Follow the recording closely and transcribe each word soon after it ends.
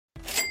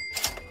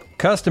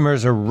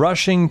Customers are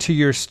rushing to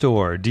your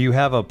store. Do you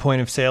have a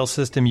point of sale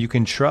system you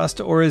can trust,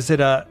 or is it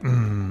a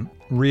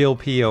real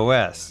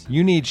POS?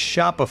 You need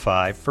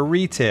Shopify for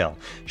retail.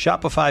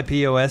 Shopify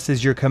POS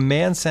is your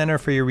command center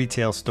for your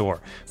retail store.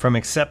 From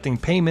accepting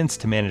payments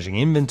to managing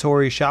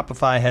inventory,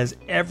 Shopify has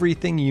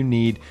everything you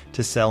need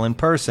to sell in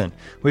person.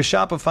 With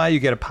Shopify, you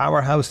get a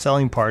powerhouse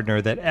selling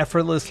partner that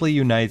effortlessly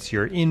unites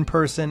your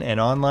in-person and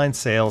online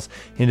sales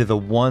into the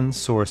one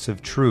source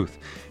of truth.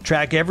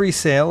 Track every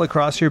sale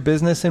across your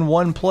business in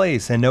one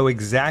place and know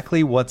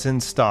exactly what's in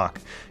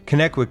stock.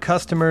 Connect with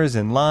customers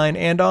in line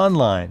and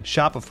online.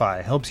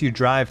 Shopify helps you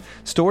drive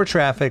store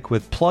traffic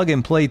with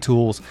plug-and-play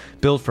tools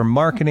built for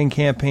marketing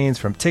campaigns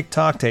from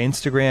TikTok to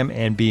Instagram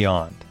and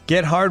beyond.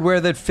 Get hardware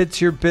that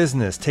fits your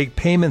business. Take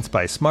payments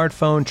by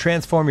smartphone,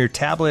 transform your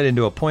tablet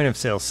into a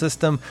point-of-sale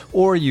system,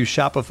 or use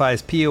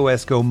Shopify's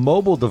POS Go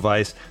mobile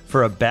device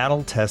for a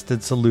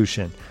battle-tested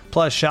solution.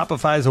 Plus,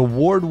 Shopify's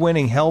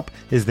award-winning help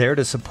is there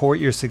to support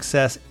your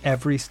success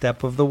every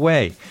step of the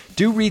way.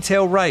 Do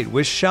retail right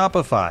with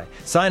Shopify.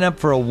 Sign up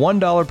for a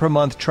 $1 per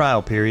month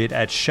trial period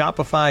at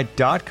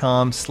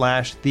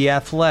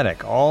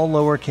shopify.com/theathletic, all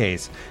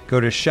lowercase. Go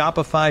to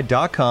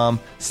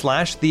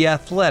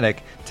shopify.com/theathletic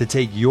to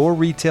take your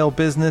retail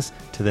business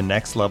to the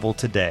next level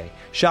today.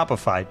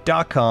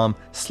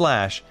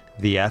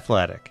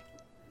 Shopify.com/theathletic.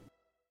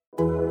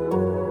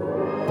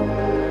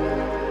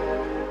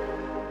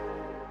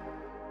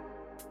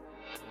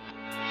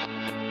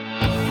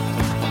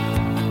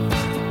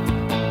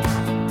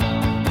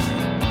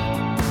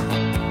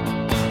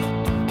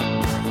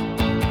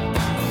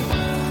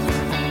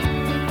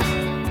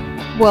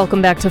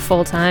 Welcome back to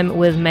Full Time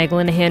with Meg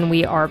Linehan.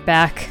 We are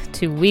back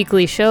to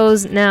weekly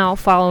shows now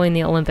following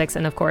the Olympics.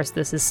 And of course,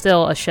 this is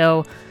still a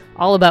show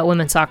all about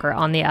women's soccer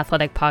on the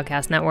Athletic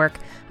Podcast Network.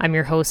 I'm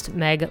your host,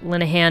 Meg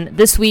Linehan.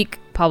 This week,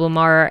 Pablo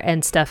Maurer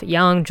and Steph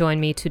Young join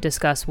me to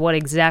discuss what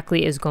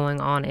exactly is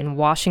going on in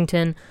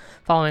Washington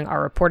following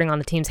our reporting on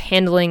the team's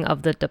handling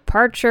of the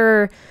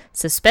departure,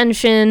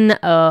 suspension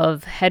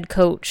of head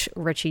coach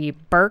Richie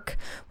Burke.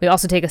 We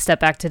also take a step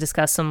back to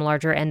discuss some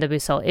larger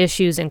NWSL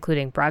issues,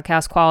 including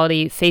broadcast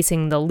quality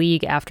facing the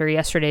league after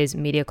yesterday's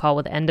media call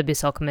with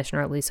NWSL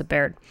Commissioner Lisa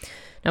Baird.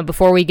 Now,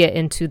 before we get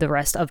into the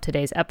rest of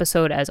today's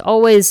episode, as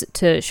always,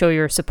 to show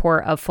your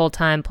support of Full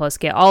Time, plus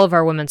get all of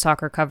our women's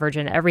soccer coverage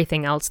and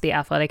everything else The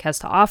Athletic has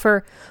to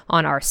offer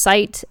on our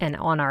site and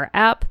on our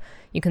app,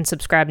 you can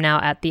subscribe now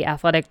at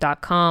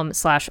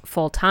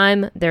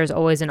theathletic.com/fulltime. There's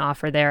always an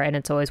offer there, and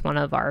it's always one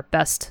of our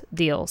best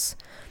deals.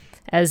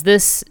 As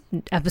this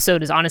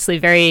episode is honestly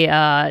very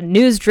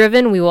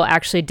news-driven, we will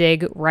actually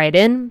dig right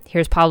in.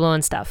 Here's Pablo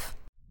and Steph.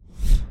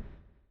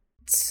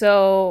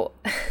 So,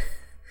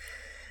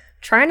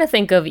 trying to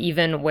think of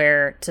even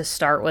where to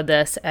start with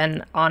this,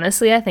 and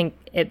honestly, I think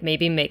it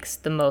maybe makes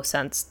the most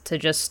sense to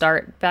just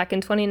start back in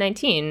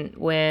 2019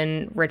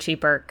 when Richie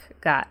Burke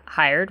got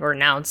hired or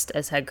announced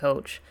as head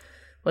coach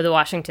with the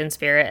Washington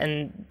Spirit.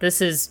 And this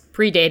is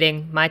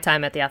predating my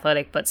time at The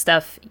Athletic, but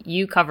Steph,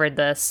 you covered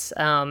this.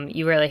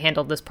 You really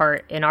handled this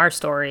part in our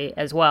story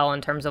as well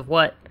in terms of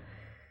what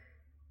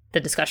the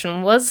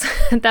discussion was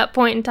at that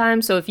point in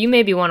time. So if you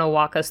maybe want to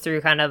walk us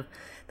through kind of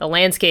the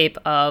landscape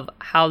of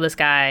how this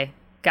guy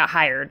got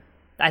hired,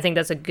 I think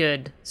that's a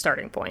good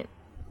starting point.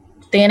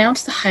 They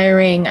announced the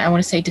hiring, I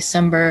want to say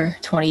December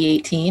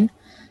 2018.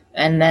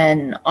 And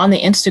then on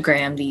the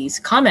Instagram, these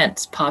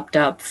comments popped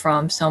up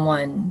from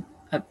someone,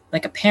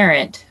 like a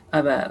parent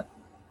of a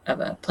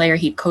player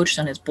he coached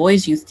on his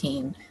boys' youth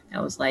team,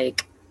 that was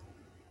like,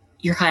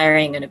 "You're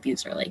hiring an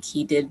abuser." Like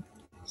he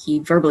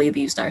verbally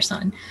abused our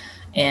son.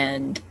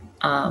 And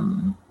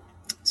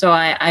so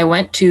I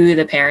went to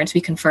the parents.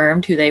 We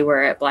confirmed who they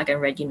were at Black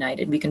and Red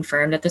United. We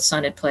confirmed that the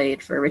son had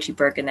played for Richie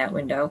Burke in that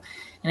window.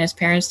 And his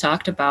parents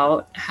talked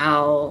about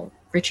how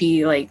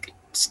Richie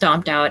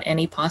stomped out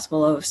any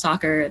possible of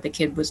soccer. The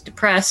kid was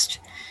depressed.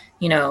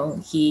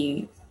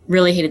 He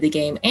really hated the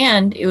game.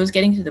 And it was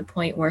getting to the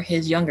point where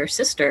his younger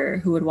sister,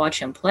 who would watch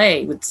him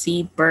play, would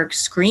see Burke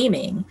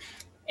screaming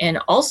and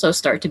also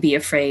start to be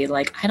afraid,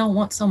 like, I don't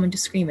want someone to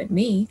scream at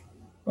me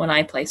when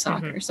I play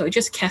soccer. Mm-hmm. So it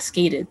just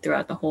cascaded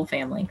throughout the whole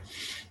family.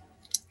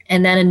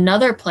 And then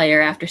another player,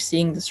 after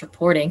seeing this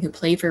reporting, who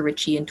played for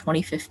Richie in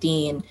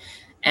 2015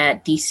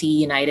 at DC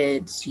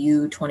United's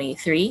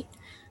U23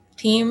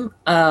 team,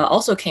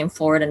 also came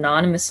forward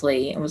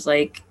anonymously and was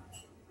like,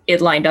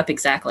 it lined up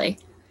exactly.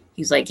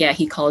 He's like, yeah,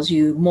 he calls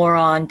you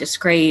moron,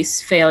 disgrace,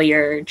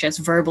 failure, just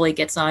verbally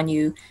gets on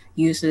you,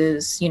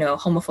 uses,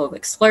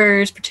 homophobic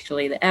slurs,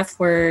 particularly the F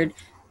word,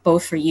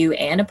 both for you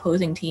and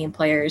opposing team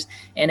players.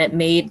 And it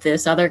made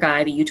this other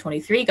guy, the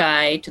U23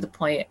 guy, to the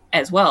point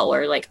as well,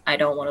 where I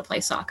don't want to play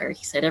soccer.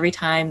 He said, every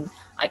time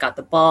I got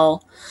the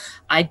ball,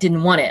 I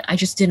didn't want it. I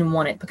just didn't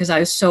want it because I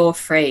was so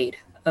afraid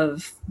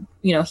of,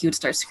 he would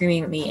start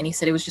screaming at me. And he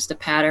said it was just a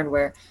pattern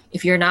where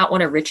if you're not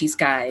one of Richie's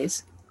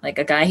guys, like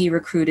a guy he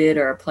recruited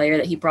or a player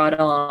that he brought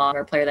along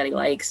or a player that he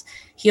likes,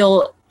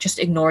 he'll just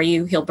ignore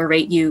you. He'll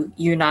berate you.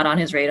 You're not on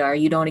his radar.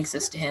 You don't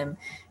exist to him.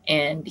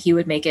 And he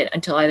would make it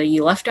until either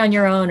you left on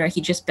your own or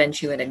he just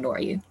bench you and ignore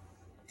you.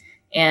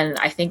 And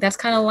I think that's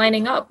kind of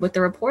lining up with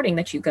the reporting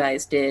that you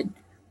guys did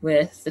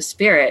with the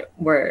Spirit,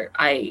 where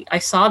I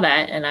saw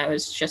that and I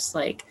was just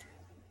like,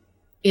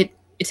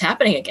 it's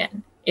happening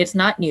again. It's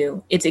not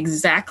new. It's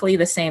exactly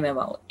the same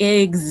MO.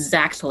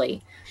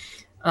 Exactly.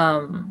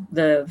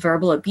 The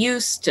verbal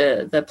abuse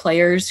to the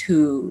players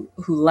who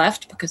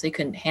left because they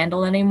couldn't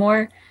handle it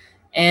anymore.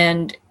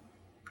 And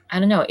I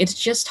don't know, it's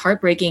just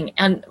heartbreaking.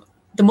 And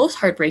the most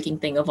heartbreaking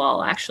thing of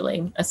all,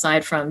 actually,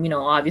 aside from,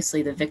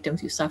 obviously the victims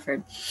who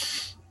suffered,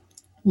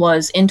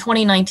 was in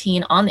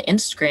 2019 on the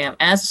Instagram,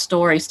 as the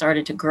story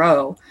started to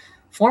grow,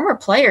 former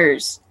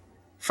players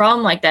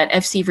from like that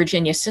FC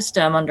Virginia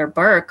system under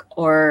Burke,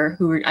 or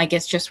who I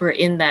guess just were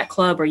in that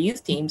club or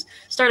youth teams,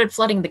 started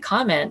flooding the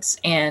comments.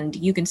 And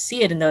you can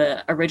see it in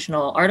the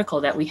original article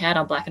that we had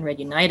on Black and Red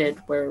United,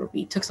 where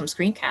we took some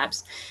screen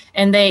caps.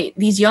 And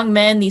these young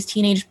men, these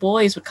teenage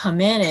boys would come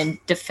in and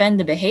defend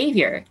the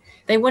behavior.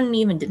 They wouldn't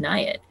even deny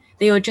it.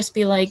 They would just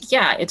be like,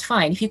 yeah, it's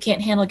fine. If you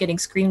can't handle getting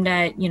screamed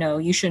at,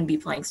 you shouldn't be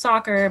playing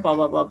soccer, blah,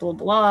 blah, blah, blah,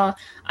 blah.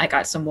 I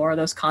got some more of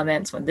those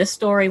comments when this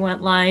story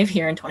went live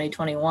here in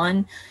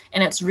 2021.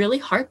 And it's really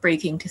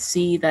heartbreaking to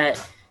see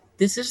that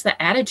this is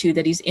the attitude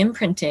that he's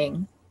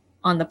imprinting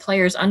on the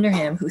players under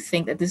him, who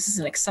think that this is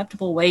an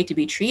acceptable way to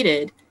be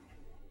treated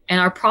and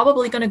are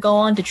probably going to go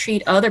on to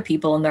treat other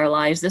people in their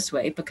lives this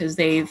way, because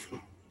they've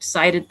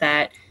decided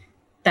that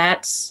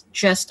that's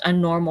just a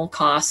normal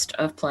cost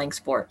of playing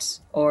sports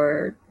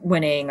or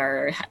winning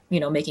or,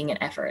 making an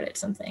effort at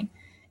something.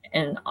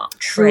 And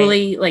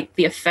truly, like,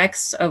 the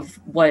effects of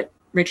what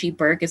Richie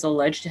Burke is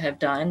alleged to have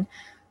done,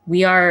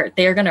 they are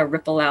going to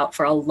ripple out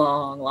for a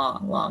long,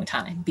 long, long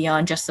time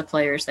beyond just the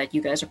players that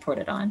you guys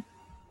reported on.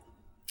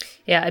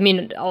 Yeah, I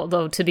mean,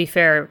 although to be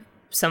fair,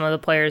 some of the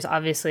players,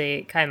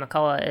 obviously Kai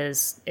McCullough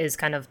is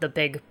kind of the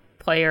big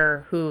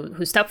player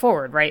who stepped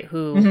forward, right?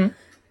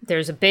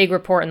 There's a big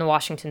report in the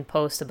Washington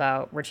Post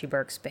about Richie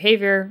Burke's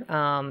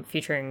behavior,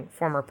 featuring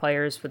former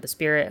players with the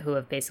Spirit who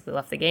have basically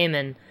left the game.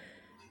 And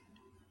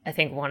I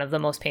think one of the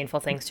most painful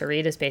things to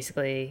read is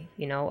basically,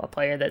 a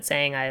player that's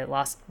saying, I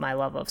lost my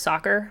love of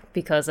soccer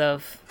because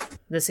of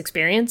this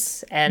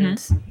experience and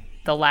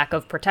the lack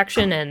of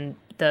protection and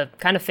the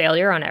kind of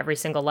failure on every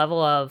single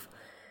level of,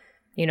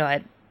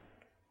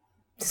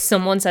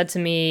 someone said to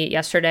me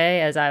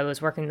yesterday as I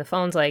was working the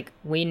phones, like,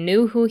 we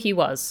knew who he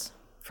was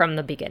from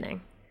the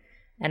beginning.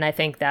 And I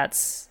think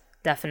that's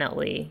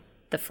definitely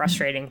the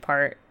frustrating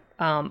part.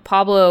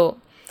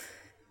 Pablo,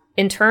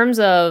 in terms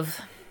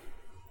of,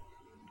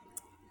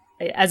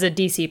 as a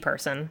DC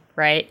person,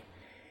 right,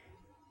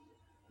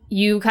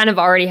 you kind of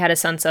already had a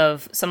sense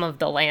of some of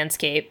the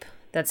landscape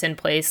that's in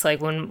place,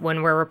 like when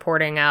we're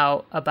reporting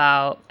out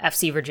about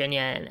FC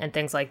Virginia and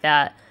things like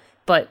that.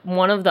 But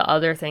one of the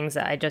other things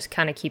that I just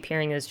kind of keep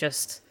hearing is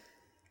just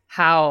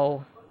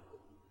how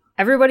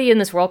everybody in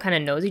this world kind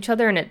of knows each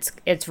other, and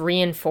it's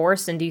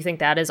reinforced. And do you think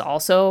that is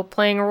also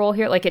playing a role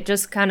here? Like, it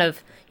just kind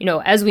of,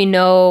 as we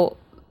know,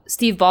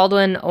 Steve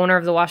Baldwin, owner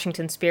of the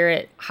Washington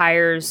Spirit,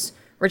 hires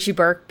Richie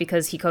Burke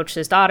because he coached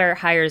his daughter,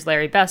 hires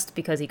Larry Best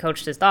because he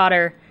coached his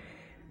daughter.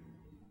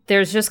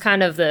 There's just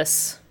kind of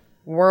this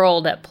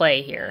world at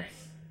play here.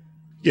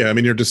 Yeah, I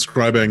mean, you're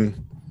describing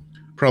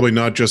probably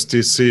not just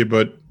DC,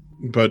 but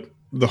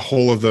the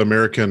whole of the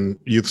American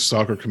youth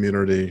soccer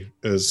community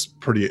is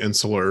pretty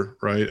insular,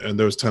 right? And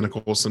those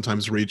tentacles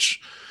sometimes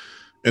reach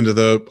into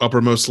the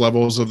uppermost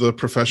levels of the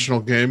professional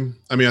game.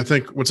 I mean, I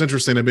think what's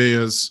interesting to me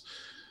is,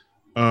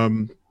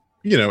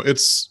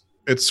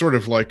 it's sort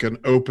of like an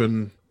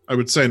open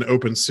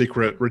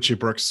secret. Richie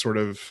Burke's sort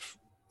of,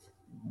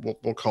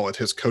 we'll call it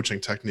his coaching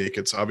technique.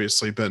 It's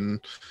obviously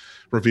been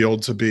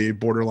revealed to be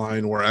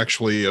borderline or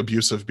actually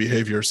abusive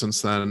behavior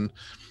since then.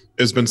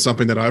 Has been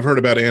something that I've heard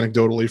about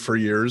anecdotally for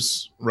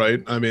years,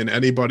 right? I mean,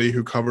 anybody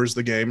who covers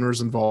the game or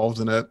is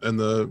involved in it in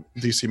the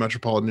DC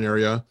metropolitan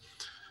area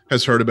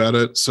has heard about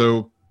it.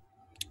 So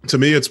to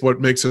me, it's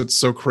what makes it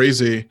so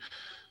crazy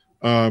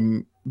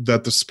that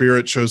the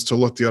Spirit chose to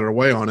look the other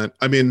way on it.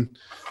 I mean,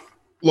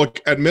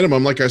 look, at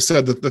minimum, like I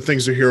said, the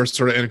things you hear are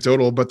sort of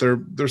anecdotal, but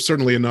they're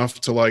certainly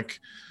enough to like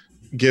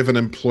give an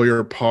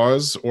employer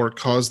pause or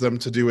cause them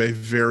to do a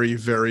very,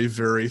 very,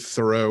 very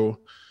thorough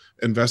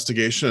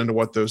investigation into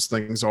what those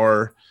things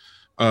are,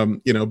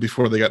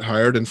 before they get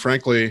hired. And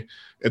frankly,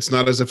 it's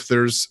not as if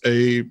there's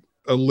a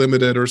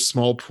limited or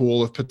small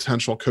pool of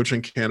potential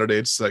coaching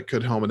candidates that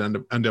could helm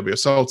an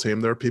NWSL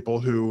team. There are people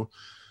who,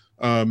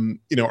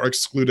 are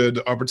excluded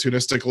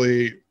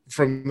opportunistically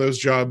from those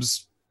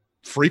jobs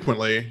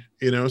frequently,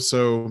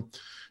 so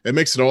it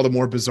makes it all the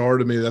more bizarre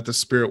to me that the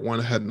Spirit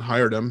went ahead and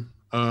hired him.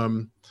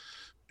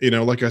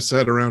 Like I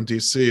said, around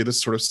DC,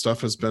 this sort of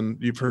stuff has been,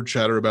 you've heard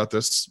chatter about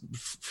this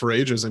for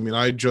ages. I mean,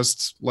 I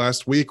just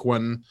last week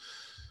when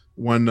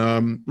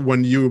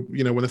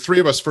the three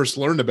of us first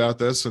learned about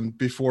this, and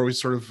before we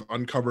sort of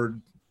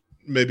uncovered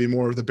maybe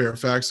more of the bare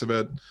facts of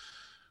it,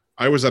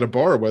 I was at a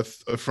bar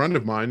with a friend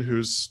of mine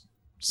whose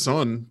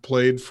son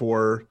played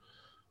for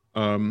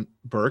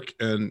Burke,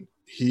 and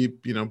he,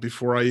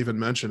 before I even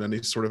mentioned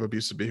any sort of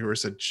abusive behavior,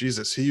 said,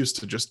 Jesus, he used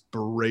to just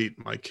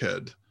berate my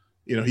kid,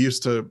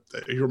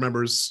 he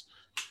remembers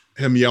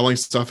him yelling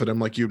stuff at him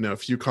like,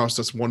 if you cost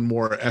us one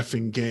more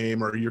effing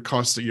game, or you're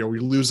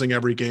losing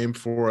every game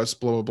for us,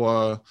 blah,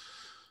 blah,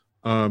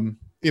 blah.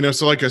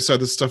 So like I said,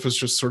 this stuff has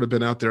just sort of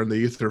been out there in the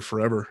ether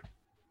forever.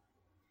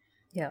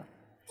 Yeah.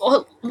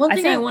 Well, one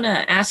thing I want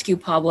to ask you,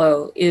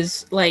 Pablo,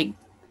 is like,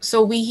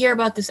 so we hear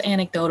about this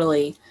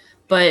anecdotally,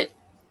 but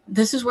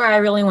this is where I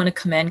really want to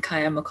commend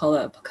Kaya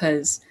McCullough,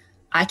 because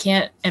I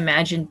can't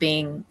imagine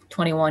being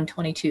 21,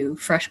 22,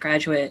 fresh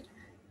graduate,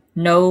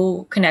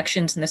 no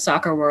connections in the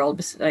soccer world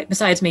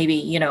besides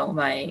maybe,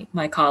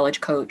 my college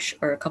coach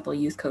or a couple of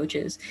youth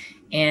coaches.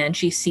 And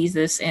she sees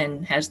this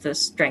and has the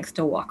strength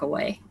to walk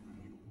away.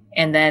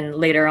 And then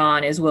later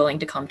on is willing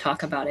to come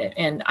talk about it.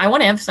 And I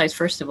want to emphasize,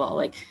 first of all,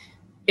 like,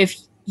 if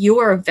you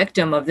are a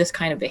victim of this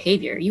kind of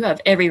behavior, you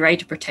have every right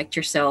to protect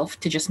yourself,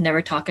 to just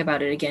never talk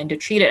about it again, to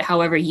treat it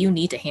however you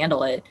need to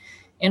handle it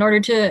in order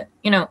to,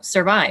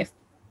 survive.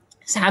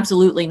 It's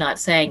absolutely not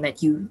saying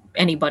that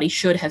anybody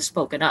should have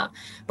spoken up,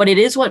 but it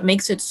is what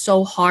makes it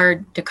so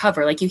hard to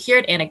cover. Like, you hear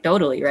it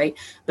anecdotally, right?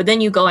 But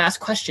then you go ask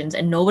questions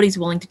and nobody's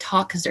willing to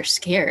talk because they're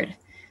scared,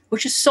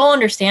 which is so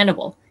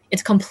understandable.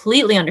 It's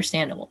completely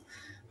understandable.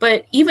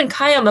 But even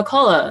Kaya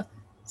McCullough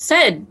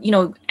said,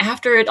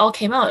 after it all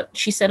came out,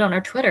 she said on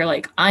her Twitter,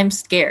 like, I'm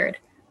scared.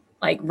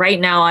 Like, right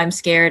now I'm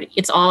scared.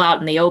 It's all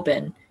out in the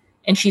open.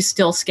 And she's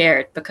still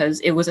scared because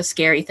it was a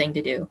scary thing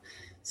to do.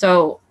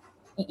 So,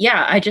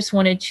 yeah, I just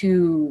wanted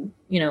to,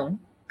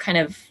 kind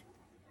of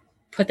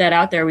put that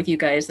out there with you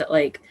guys that,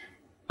 like,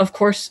 of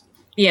course,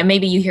 yeah,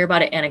 maybe you hear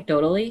about it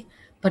anecdotally,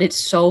 but it's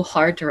so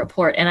hard to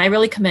report. And I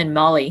really commend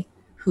Molly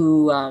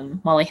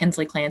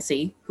Hensley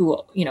Clancy, who,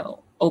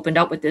 opened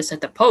up with this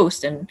at the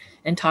Post and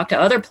talked to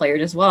other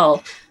players as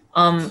well.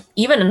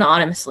 Even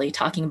anonymously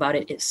talking about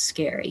it is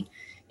scary.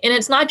 And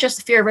it's not just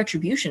the fear of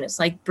retribution. It's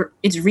like,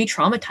 it's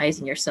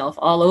re-traumatizing yourself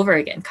all over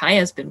again.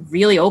 Kaya's been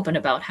really open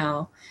about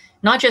how,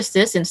 not just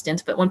this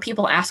instance, but when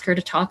people ask her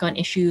to talk on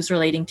issues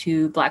relating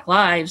to Black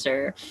lives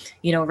or,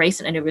 race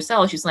and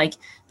NWSL, she's like,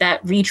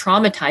 that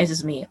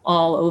re-traumatizes me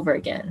all over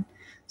again.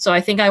 So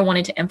I think I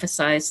wanted to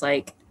emphasize,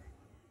 like,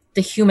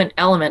 the human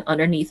element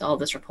underneath all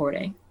this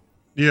reporting.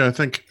 Yeah, I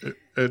think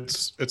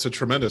it's a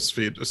tremendous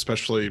feat,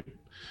 especially,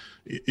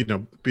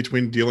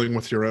 between dealing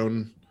with your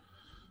own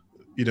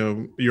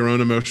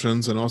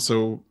emotions, and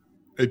also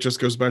it just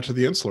goes back to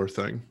the insular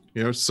thing.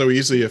 It's so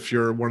easy if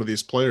you're one of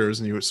these players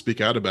and you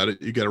speak out about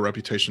it, you get a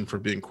reputation for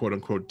being quote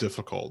unquote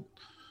difficult,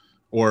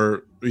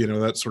 or,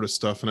 that sort of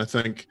stuff. And I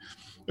think,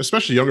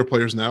 especially younger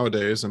players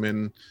nowadays, I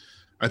mean,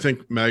 I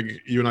think, Meg,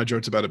 you and I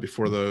joked about it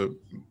before the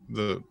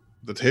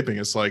taping.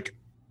 It's like,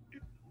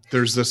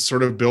 there's this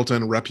sort of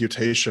built-in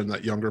reputation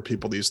that younger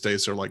people these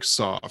days are like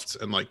soft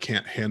and like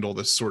can't handle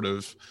this sort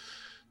of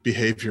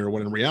behavior,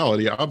 when in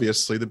reality,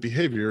 obviously, the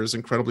behavior is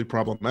incredibly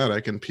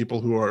problematic, and people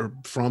who are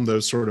from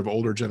those sort of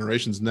older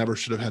generations never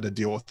should have had to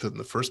deal with it in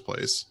the first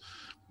place.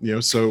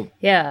 So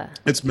yeah,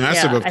 it's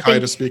massive of Kai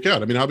to speak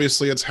out. I mean,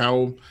 obviously, it's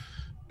how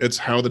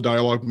the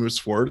dialogue moves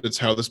forward. It's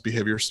how this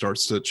behavior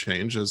starts to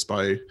change, is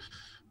by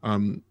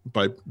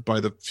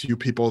the few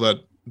people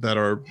that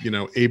are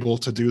able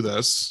to do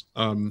this.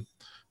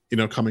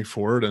 Coming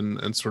forward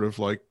and sort of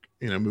like,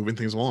 moving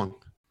things along.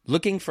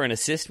 Looking for an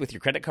assist with your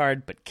credit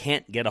card but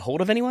can't get a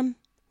hold of anyone?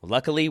 Well,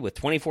 luckily, with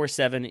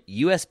 24/7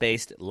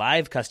 US-based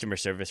live customer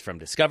service from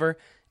Discover,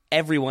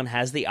 everyone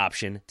has the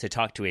option to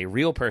talk to a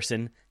real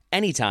person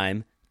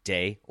anytime,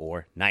 day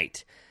or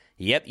night.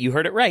 Yep, you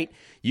heard it right.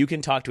 You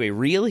can talk to a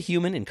real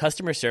human in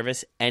customer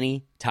service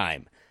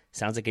anytime.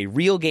 Sounds like a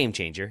real game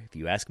changer, if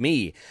you ask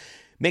me.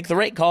 Make the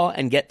right call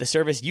and get the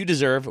service you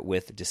deserve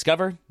with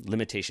Discover.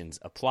 Limitations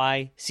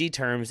apply. See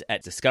terms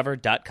at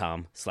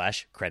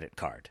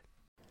discover.com/creditcard.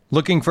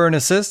 Looking for an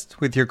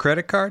assist with your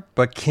credit card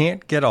but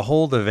can't get a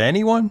hold of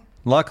anyone?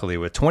 Luckily,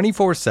 with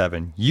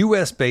 24/7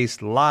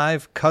 US-based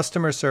live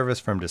customer service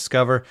from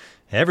Discover,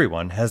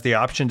 everyone has the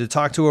option to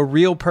talk to a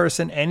real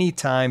person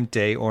anytime,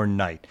 day or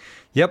night.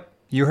 Yep,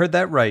 you heard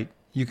that right.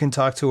 You can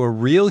talk to a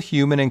real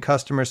human in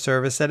customer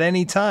service at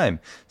any time.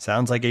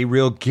 Sounds like a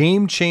real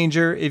game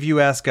changer if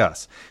you ask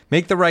us.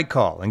 Make the right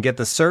call and get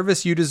the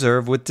service you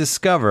deserve with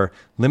Discover.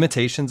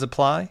 Limitations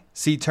apply.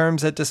 See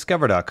terms at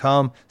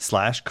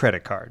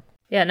discover.com/creditcard.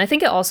 Yeah, and I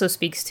think it also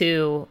speaks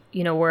to,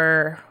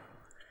 we're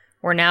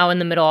now in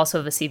the middle also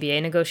of a CBA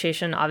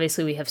negotiation.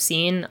 Obviously, we have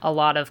seen a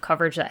lot of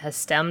coverage that has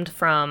stemmed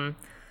from,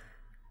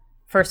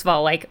 first of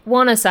all, like,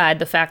 one aside,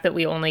 the fact that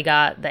we only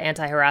got the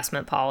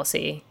anti-harassment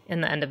policy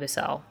in the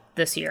NWSL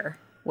this year,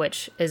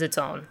 which is its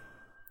own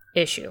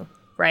issue,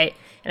 right?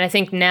 And I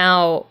think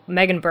now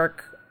Megan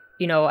Burke,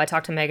 I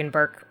talked to Megan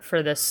Burke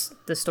for the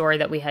story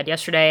that we had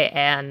yesterday,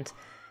 and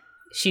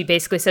she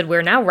basically said,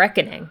 we're now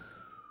reckoning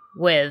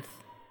with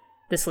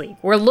this league.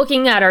 We're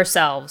looking at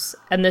ourselves,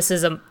 and this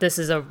is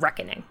a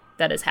reckoning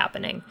that is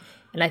happening.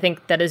 And I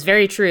think that is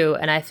very true.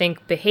 And I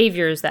think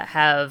behaviors that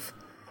have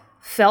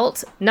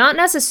felt not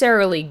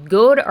necessarily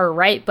good or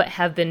right, but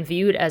have been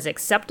viewed as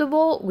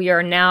acceptable, we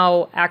are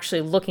now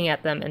actually looking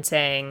at them and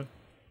saying,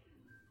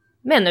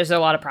 man, there's a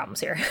lot of problems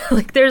here.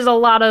 Like, there's a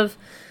lot of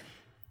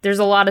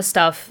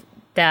stuff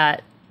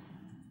that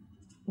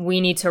we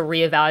need to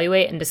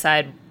reevaluate and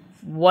decide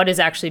what is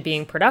actually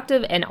being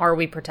productive and are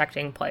we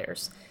protecting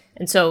players.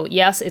 And so,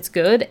 yes, it's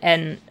good.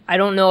 And I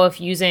don't know if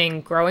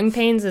using growing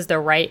pains is the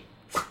right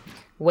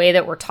way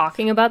that we're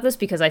talking about this,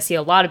 because I see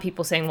a lot of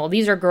people saying, well,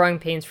 these are growing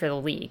pains for the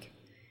league.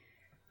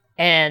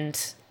 And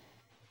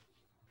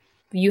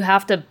you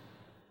have to,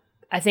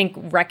 I think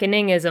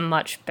reckoning is a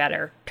much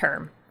better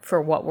term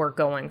for what we're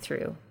going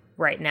through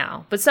right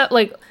now. But so,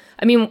 like,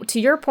 I mean, to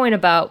your point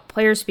about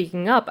players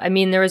speaking up, I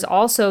mean, there is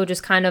also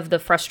just kind of the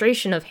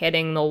frustration of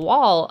hitting the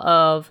wall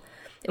of,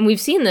 and we've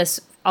seen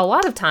this a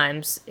lot of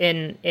times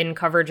in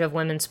coverage of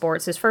women's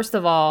sports, is first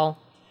of all,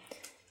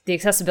 the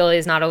accessibility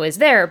is not always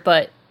there,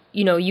 but,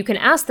 you know, you can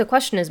ask the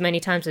question as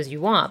many times as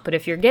you want, but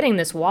if you're getting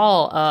this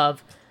wall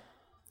of,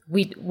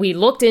 we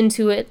looked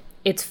into it,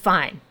 it's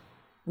fine,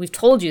 we've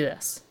told you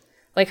this.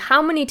 Like,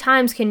 how many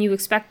times can you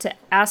expect to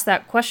ask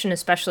that question,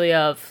 especially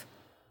of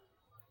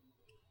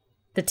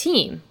the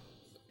team?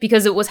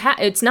 Because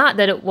it's not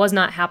that it was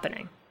not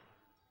happening.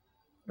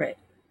 Right.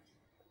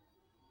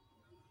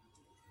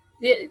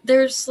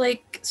 There's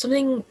like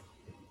something,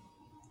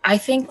 I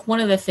think one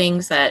of the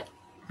things that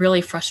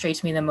really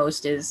frustrates me the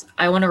most is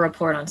I want to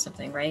report on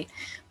something, right?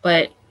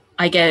 But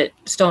I get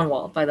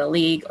stonewalled by the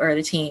league or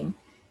the team.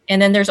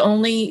 And then there's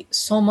only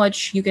so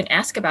much you can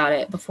ask about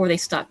it before they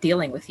stop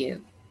dealing with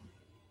you.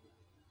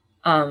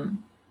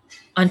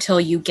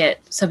 Until you get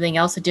something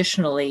else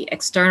additionally,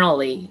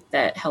 externally,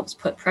 that helps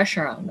put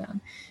pressure on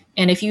them.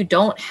 And if you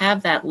don't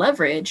have that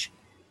leverage,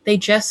 they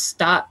just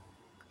stop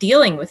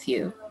dealing with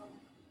you.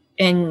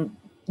 And,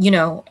 you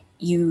know,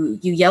 you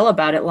yell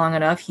about it long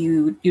enough,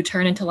 you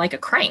turn into like a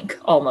crank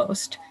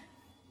almost,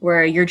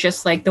 where you're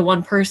just like the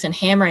one person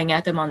hammering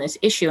at them on this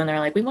issue. And they're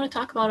like, we want to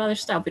talk about other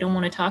stuff. We don't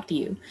want to talk to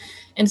you.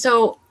 And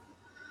so,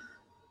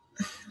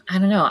 I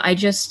don't know.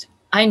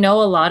 I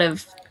know a lot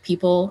of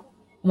people,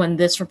 when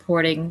this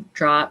reporting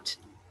dropped,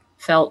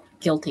 felt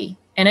guilty.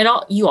 And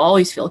you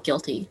always feel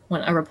guilty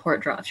when a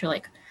report drops. You're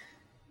like,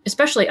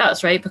 especially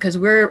us, right? Because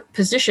we're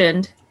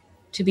positioned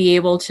to be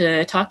able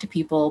to talk to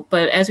people.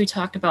 But as we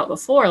talked about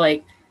before,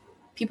 like,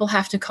 people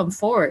have to come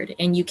forward,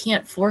 and you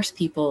can't force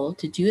people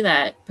to do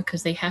that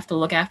because they have to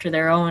look after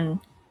their own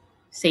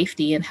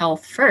safety and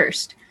health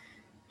first.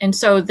 And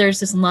so there's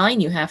this line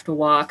you have to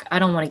walk. I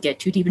don't want to get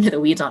too deep into the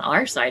weeds on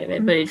our side of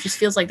it, but it just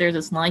feels like there's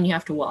this line you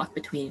have to walk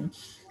between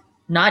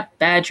not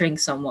badgering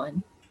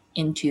someone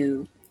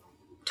into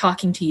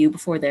talking to you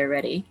before they're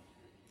ready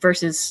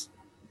versus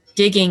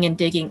digging,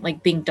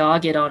 like being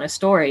dogged on a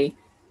story,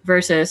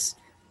 versus,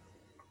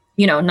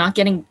 you know, not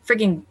getting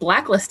freaking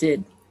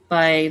blacklisted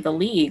by the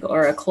league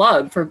or a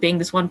club for being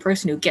this one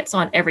person who gets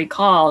on every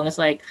call and is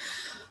like,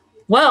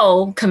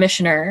 well,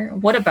 commissioner,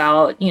 what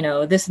about, you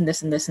know, this and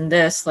this and this and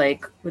this,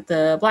 like with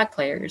the black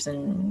players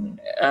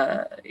and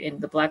in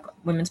the Black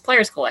Women's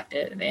Players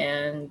Collective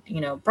and, you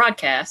know,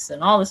 broadcasts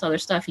and all this other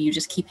stuff. You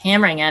just keep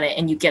hammering at it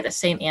and you get the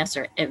same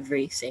answer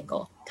every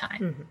single time.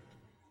 Mm-hmm.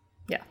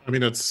 Yeah. I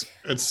mean, it's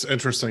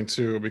interesting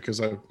too,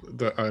 because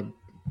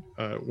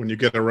when you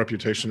get a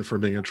reputation for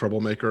being a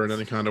troublemaker in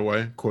any kind of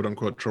way, quote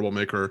unquote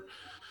troublemaker,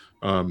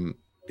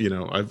 you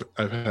know, I've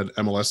had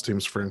MLS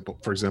teams,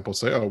 for example,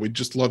 say, "Oh, we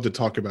just love to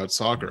talk about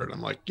soccer," and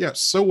I'm like, "Yeah,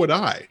 so would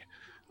I."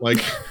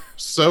 Like,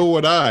 so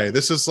would I.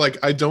 This is like,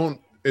 I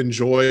don't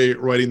enjoy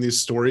writing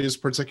these stories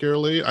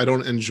particularly. I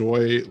don't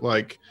enjoy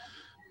like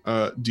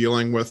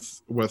dealing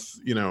with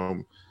you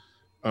know,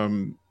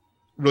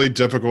 really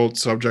difficult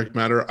subject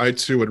matter. I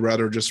too would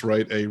rather just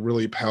write a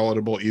really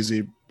palatable,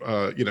 easy,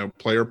 you know,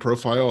 player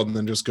profile and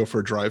then just go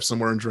for a drive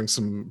somewhere and drink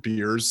some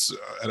beers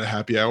at a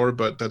happy hour.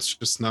 But that's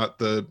just not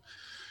the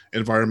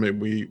environment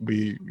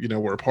we you know,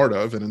 we're a part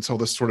of. And until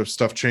this sort of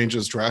stuff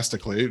changes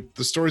drastically,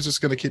 the story's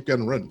just going to keep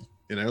getting written,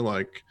 you know.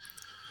 Like,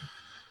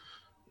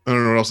 I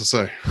don't know what else to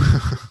say.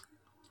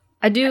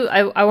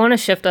 I want to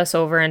shift us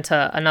over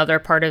into another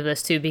part of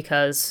this too,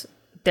 because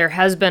there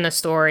has been a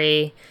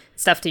story,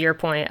 Steph, to your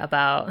point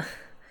about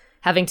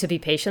having to be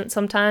patient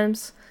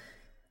sometimes.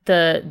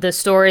 The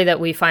story that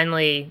we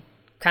finally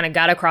kind of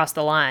got across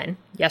the line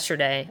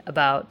yesterday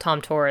about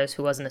Tom Torres,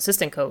 who was an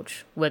assistant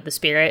coach with the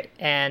Spirit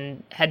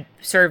and had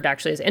served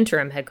actually as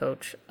interim head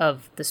coach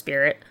of the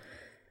Spirit.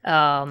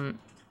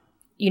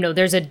 You know,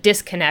 there's a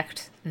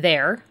disconnect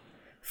there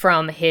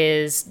from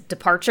his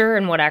departure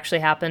and what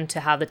actually happened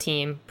to how the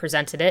team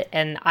presented it.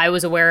 And I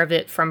was aware of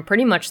it from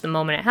pretty much the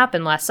moment it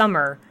happened last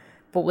summer,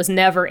 but was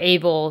never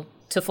able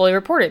to fully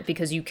report it,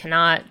 because you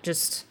cannot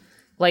just,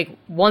 like,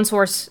 one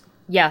source,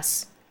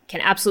 yes,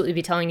 can absolutely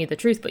be telling you the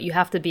truth, but you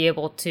have to be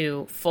able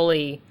to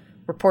fully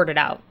report it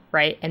out,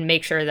 right? And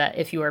make sure that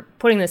if you are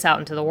putting this out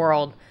into the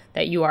world,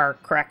 that you are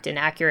correct and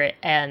accurate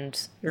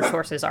and your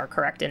sources are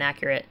correct and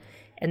accurate.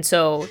 And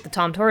so the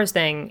Tom Torres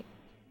thing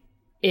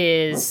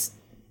is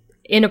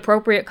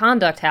inappropriate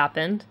conduct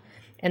happened,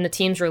 and the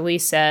team's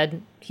release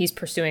said he's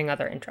pursuing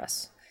other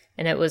interests.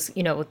 And it was,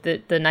 you know,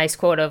 the nice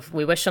quote of,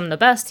 we wish him the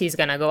best, he's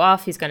going to go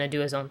off, he's going to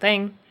do his own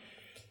thing.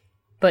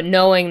 But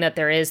knowing that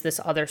there is this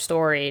other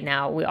story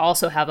now, we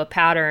also have a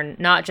pattern,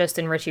 not just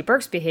in Richie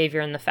Burke's behavior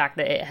and the fact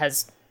that it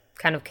has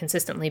kind of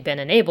consistently been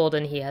enabled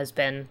and he has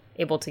been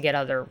able to get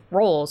other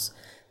roles.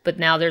 But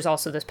now there's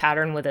also this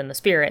pattern within the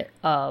Spirit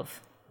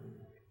of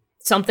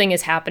something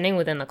is happening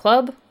within the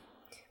club,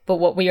 but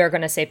what we are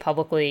going to say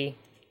publicly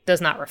does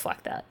not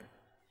reflect that.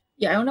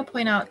 Yeah, I want to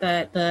point out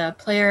that the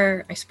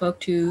player I spoke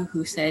to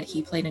who said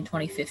he played in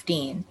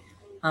 2015,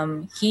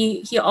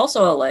 he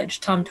also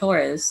alleged Tom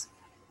Torres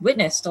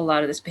witnessed a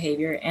lot of this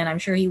behavior, and I'm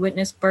sure he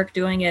witnessed Burke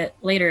doing it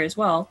later as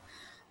well.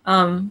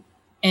 And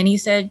he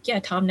said, yeah,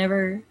 Tom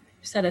never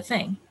said a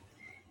thing.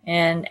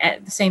 And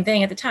at the same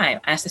thing at the time,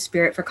 asked the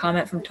Spirit for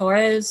comment from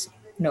Torres,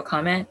 no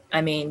comment.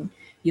 I mean,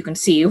 you can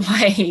see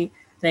why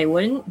they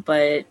wouldn't,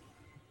 but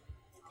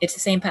it's the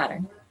same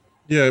pattern.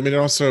 Yeah, I mean,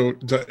 also,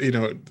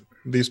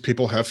 these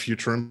people have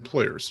future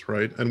employers,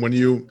 right? And when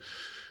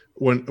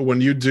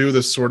you do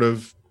this sort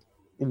of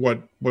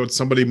what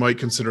somebody might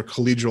consider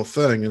collegial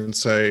thing and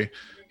say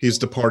he's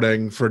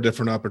departing for a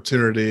different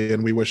opportunity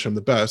and we wish him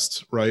the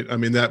best, right? I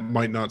mean, that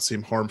might not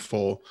seem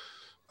harmful,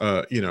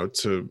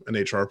 to an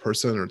HR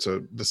person or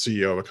to the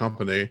CEO of a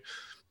company,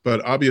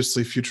 but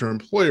obviously future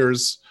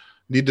employers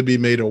need to be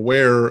made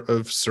aware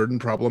of certain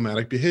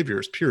problematic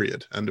behaviors,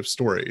 period, end of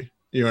story.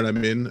 You know what I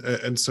mean?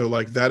 And so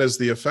like that is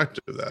the effect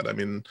of that. I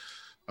mean,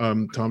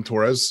 Tom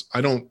Torres, I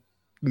don't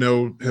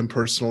know him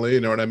personally, you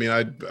know what I mean?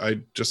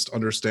 I just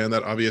understand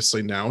that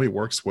obviously now he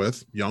works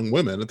with young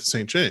women at the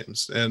St.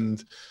 James,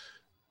 and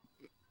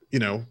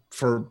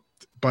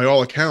by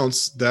all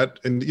accounts that,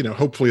 and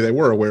hopefully they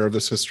were aware of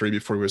this history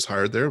before he was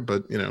hired there,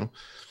 but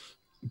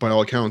by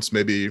all accounts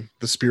maybe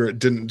the Spirit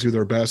didn't do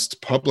their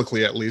best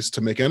publicly, at least,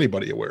 to make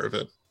anybody aware of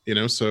it,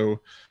 so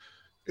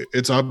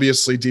it's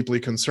obviously deeply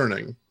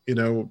concerning.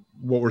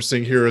 What we're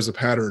seeing here is a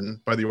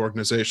pattern by the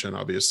organization,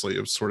 obviously,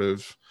 of sort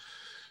of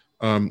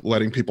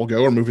letting people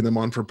go or moving them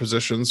on for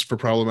positions for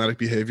problematic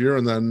behavior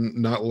and then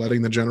not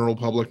letting the general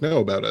public know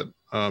about it.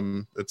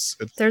 It's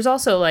There's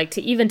also, like,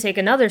 to even take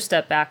another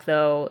step back,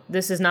 though,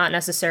 this is not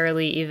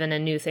necessarily even a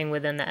new thing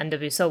within the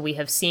NWSL. We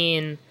have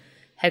seen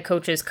head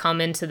coaches come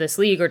into this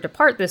league or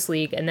depart this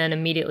league and then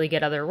immediately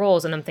get other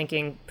roles. And I'm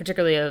thinking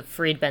particularly of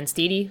Farid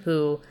Benstiti,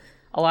 who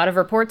a lot of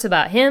reports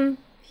about him,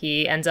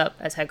 he ends up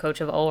as head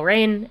coach of Ola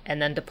Reign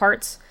and then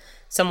departs.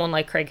 Someone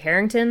like Craig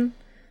Harrington,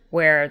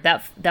 where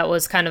that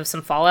was kind of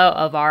some fallout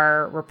of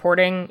our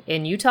reporting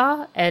in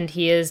Utah, and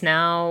he is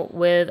now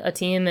with a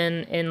team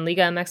in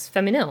Liga MX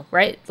Femenil,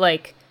 right?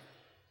 Like,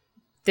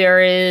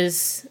 there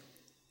is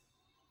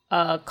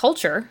a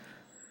culture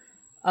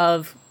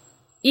of,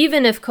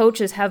 even if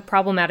coaches have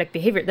problematic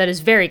behavior, that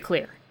is very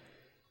clear,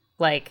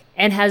 like,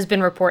 and has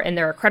been reported, and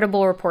there are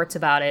credible reports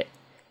about it,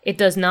 it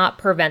does not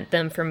prevent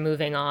them from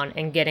moving on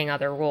and getting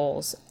other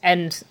roles.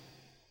 And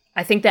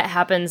I think that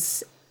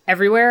happens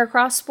everywhere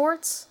across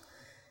sports,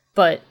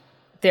 but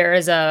there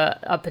is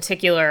a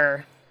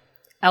particular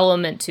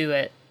element to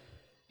it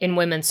in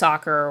women's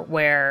soccer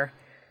where,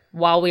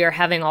 while we are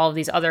having all of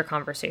these other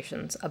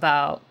conversations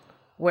about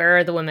where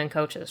are the women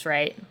coaches,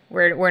 right?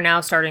 We're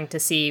now starting to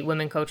see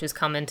women coaches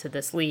come into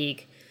this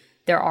league.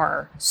 There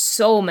are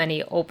so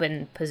many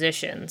open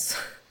positions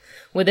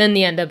within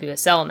the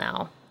NWSL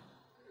now.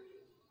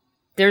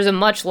 There's a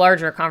much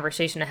larger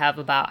conversation to have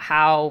about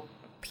how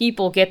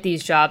people get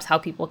these jobs, how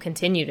people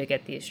continue to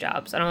get these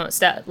jobs. I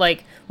don't know,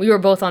 like, we were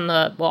both on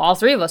all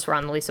three of us were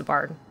on the Lisa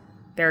Bard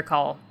Bear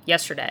call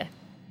yesterday.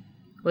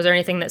 Was there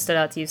anything that stood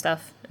out to you,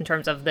 Steph, in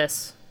terms of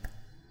this?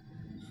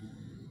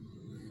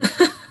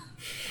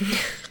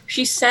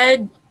 She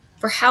said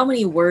for how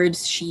many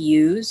words she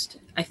used,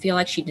 I feel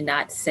like she did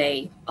not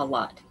say a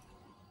lot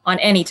on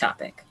any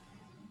topic.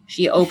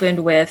 She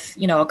opened with,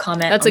 a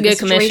comment. That's a good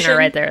commissioner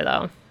right there,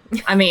 though.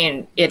 I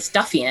mean, it's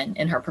Duffian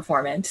in her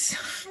performance.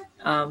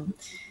 And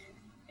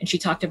she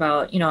talked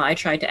about, I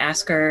tried to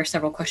ask her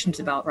several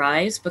questions about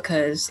Rise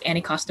because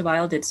Annie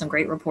Costabile did some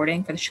great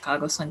reporting for the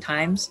Chicago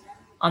Sun-Times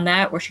on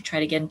that, where she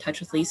tried to get in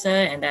touch with Lisa.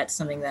 And that's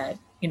something that,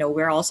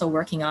 we're also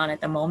working on at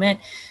the moment.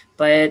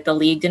 But the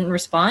league didn't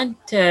respond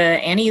to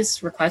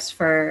Annie's request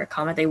for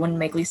comment. They wouldn't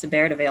make Lisa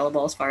Baird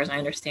available, as far as I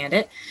understand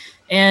it.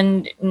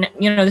 And,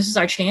 this is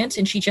our chance.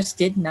 And she just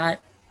did not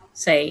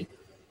say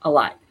a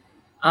lot.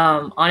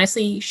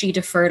 Honestly, she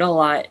deferred a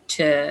lot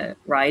to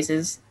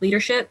Rise's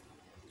leadership,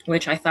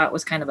 which I thought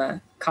was kind of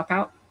a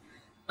cop-out.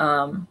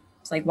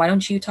 It's like, why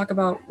don't you talk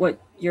about what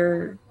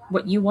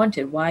you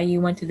wanted, why you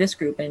went to this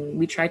group? And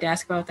we tried to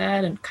ask about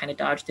that and kind of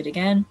dodged it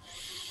again.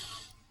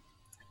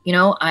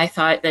 I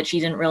thought that she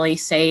didn't really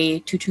say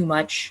too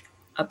much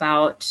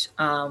about,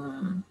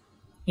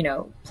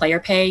 player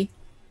pay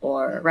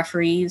or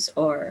referees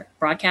or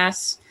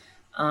broadcasts.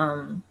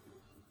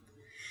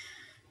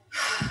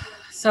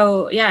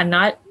 So yeah,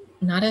 not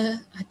a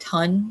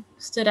ton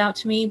stood out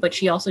to me, but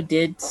she also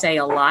did say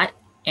a lot.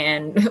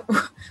 And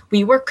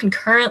we were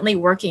concurrently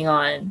working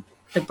on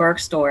the Burke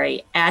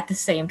story at the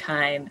same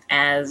time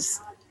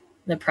as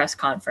the press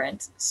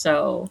conference.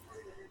 So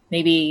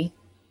maybe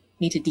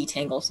need to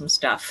detangle some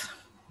stuff.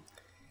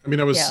 I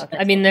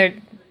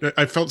mean,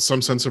 I felt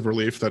some sense of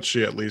relief that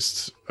she at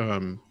least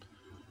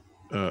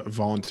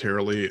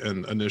voluntarily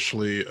and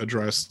initially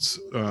addressed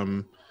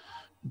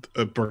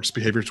Burke's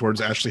behavior towards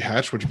Ashley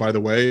Hatch, which, by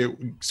the way,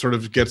 sort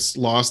of gets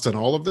lost in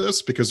all of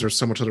this because there's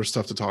so much other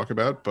stuff to talk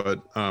about,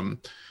 but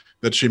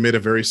that she made a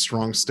very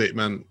strong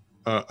statement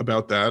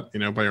about that,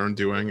 by her own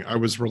doing. I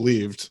was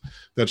relieved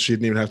that she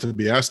didn't even have to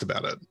be asked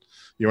about it.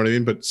 You know what I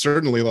mean? But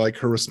certainly, like,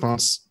 her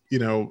response,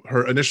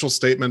 her initial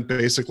statement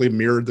basically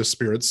mirrored the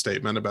Spirit's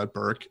statement about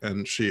Burke,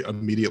 and she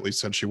immediately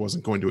said she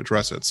wasn't going to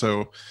address it.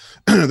 So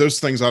those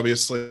things,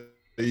 obviously,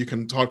 you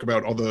can talk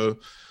about all the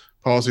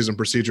policies and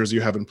procedures you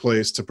have in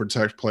place to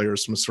protect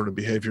players from this sort of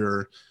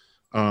behavior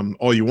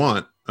all you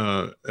want.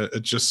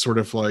 It's just sort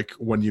of like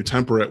when you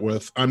temper it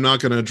with, I'm not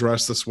going to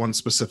address this one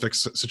specific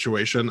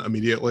situation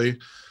immediately,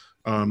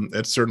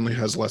 it certainly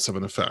has less of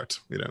an effect,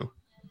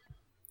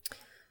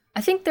 I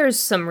think there's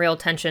some real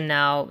tension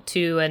now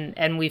too,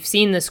 and we've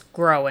seen this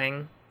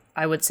growing,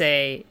 I would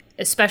say,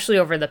 especially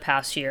over the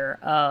past year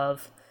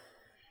of,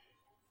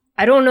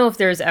 I don't know if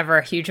there's ever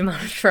a huge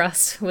amount of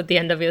trust with the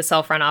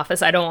NWSL front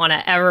office. I don't want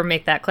to ever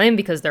make that claim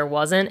because there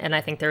wasn't, and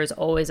I think there's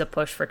always a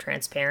push for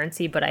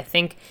transparency. But I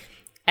think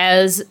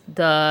as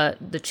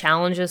the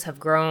challenges have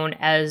grown,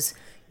 as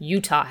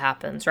Utah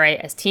happens, right,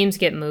 as teams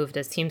get moved,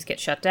 as teams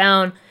get shut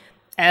down,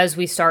 as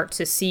we start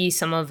to see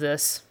some of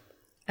this,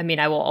 I mean,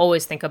 I will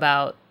always think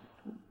about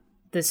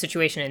the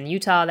situation in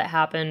Utah that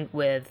happened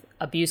with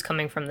abuse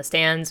coming from the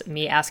stands,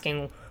 me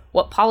asking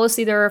what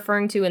policy they're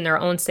referring to in their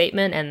own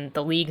statement, and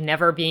the league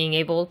never being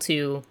able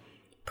to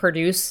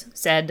produce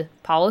said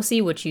policy,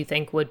 which you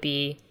think would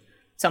be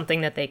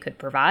something that they could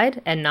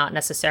provide and not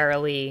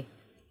necessarily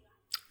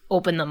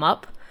open them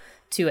up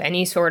to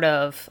any sort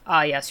of,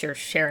 yes, you're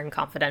sharing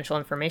confidential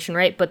information,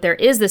 right? But there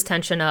is this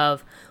tension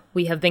of,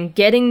 we have been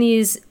getting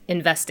these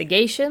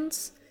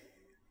investigations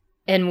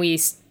and we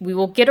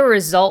will get a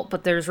result,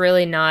 but there's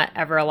really not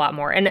ever a lot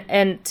more.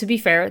 And to be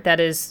fair,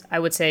 that is, I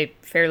would say,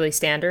 fairly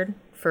standard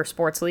for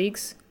sports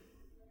leagues.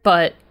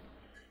 But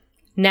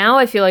now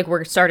I feel like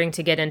we're starting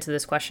to get into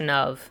this question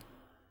of,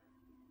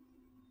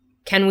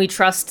 can we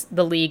trust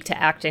the league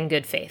to act in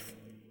good faith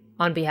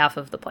on behalf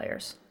of the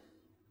players?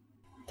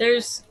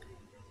 There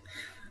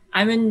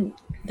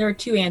are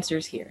two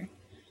answers here.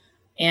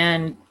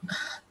 And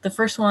the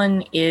first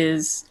one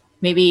is,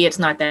 maybe it's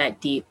not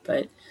that deep,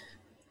 but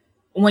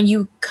when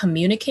you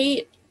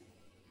communicate,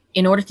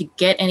 in order to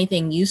get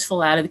anything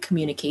useful out of the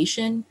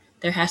communication,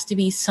 there has to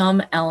be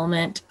some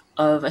element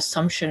of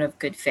assumption of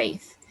good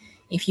faith.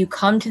 If you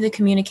come to the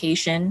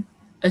communication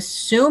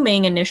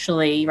assuming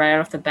initially right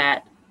off the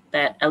bat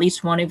that at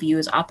least one of you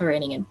is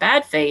operating in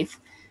bad faith,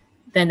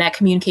 then that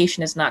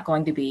communication is not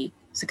going to be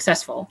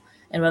successful.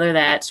 And whether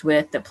that's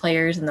with the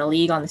players in the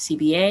league on the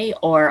CBA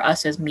or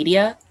us as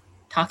media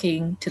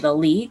talking to the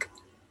league,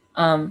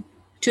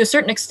 to a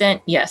certain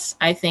extent, yes,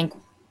 I think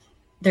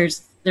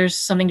there's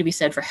something to be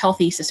said for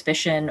healthy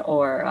suspicion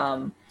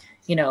or,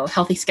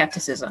 healthy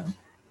skepticism.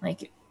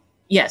 Like,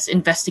 yes,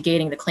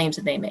 investigating the claims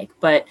that they make.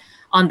 But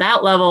on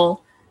that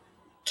level,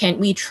 can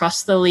we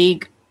trust the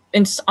league?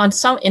 In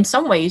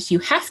some ways, you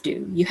have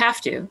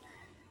to.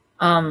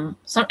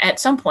 At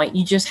some point,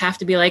 you just have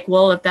to be like,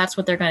 well, if that's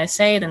what they're going to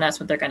say, then that's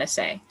what they're going to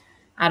say.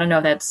 I don't know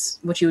if that's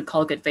what you would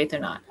call good faith or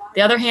not.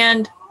 The other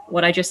hand,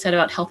 what I just said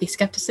about healthy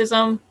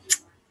skepticism,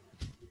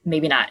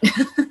 maybe not.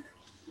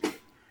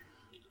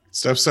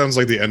 Steph sounds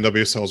like the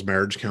NWSL's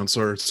marriage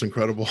counselor. It's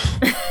incredible.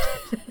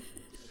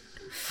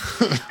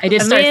 I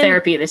did start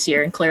therapy this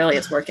year, and clearly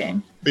it's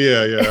working.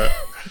 Yeah.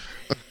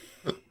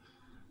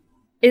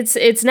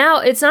 It's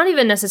not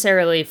even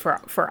necessarily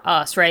for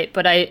us, right?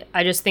 But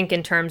I just think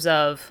in terms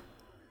of,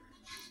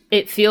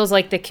 it feels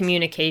like the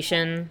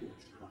communication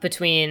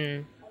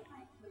between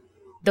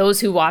those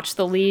who watch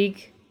the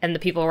league and the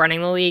people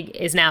running the league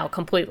is now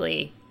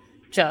completely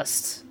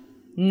just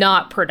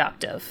not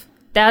productive.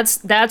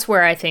 That's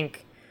where I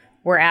think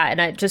we're at.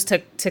 And just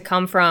to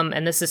come from,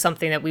 and this is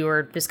something that we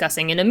were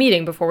discussing in a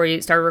meeting before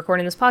we started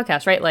recording this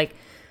podcast, right? Like,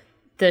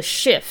 the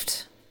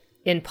shift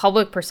in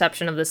public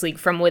perception of this league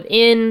from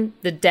within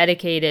the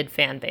dedicated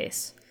fan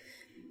base.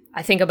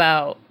 I think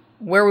about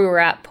where we were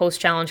at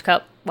post-Challenge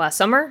Cup last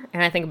summer,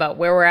 and I think about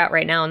where we're at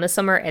right now in this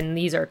summer, and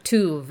these are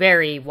two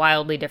very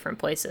wildly different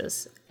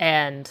places.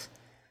 And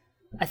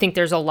I think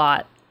there's a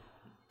lot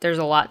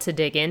to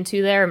dig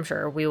into there. I'm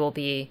sure we will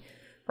be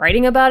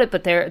writing about it,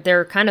 but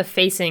they're kind of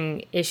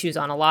facing issues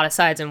on a lot of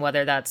sides, and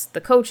whether that's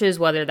the coaches,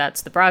 whether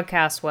that's the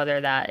broadcast,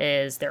 whether that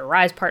is their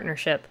Rise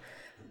partnership,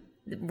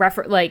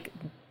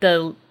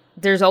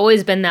 there's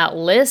always been that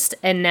list,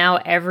 and now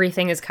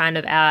everything is kind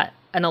of at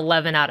an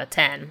 11 out of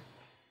 10.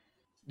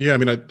 Yeah, I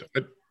mean,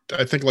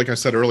 I think, like I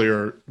said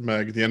earlier,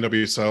 Meg, the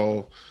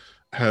NWSL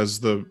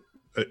has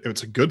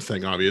it's a good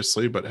thing,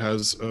 obviously, but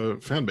has a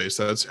fan base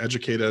that's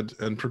educated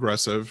and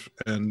progressive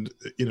and,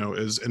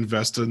 is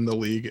invested in the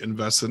league,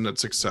 invested in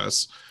its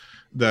success,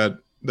 that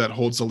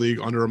holds the league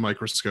under a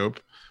microscope.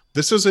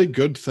 This is a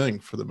good thing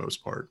for the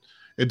most part.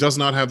 It does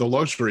not have the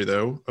luxury,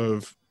 though,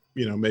 of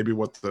maybe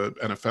what the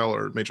NFL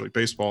or Major League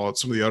Baseball,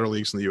 some of the other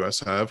leagues in the U.S.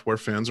 have, where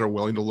fans are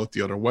willing to look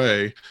the other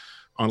way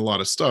on a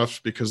lot of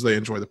stuff because they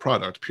enjoy the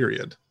product,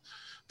 period.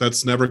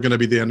 That's never going to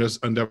be the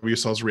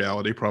NWSL's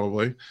reality,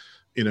 probably.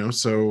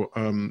 So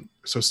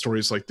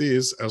stories like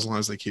these, as long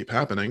as they keep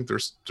happening,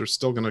 they're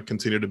still going to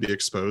continue to be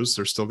exposed.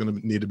 They're still going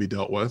to need to be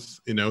dealt with,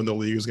 and the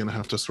league is going to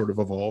have to sort of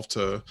evolve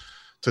to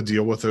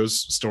deal with those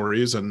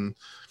stories and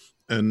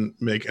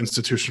make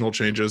institutional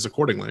changes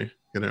accordingly.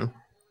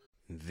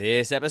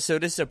 This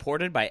episode is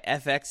supported by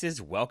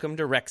FX's Welcome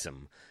to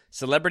Wrexham.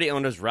 Celebrity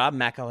owners Rob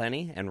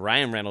McElhenney and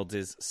Ryan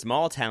Reynolds'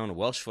 small-town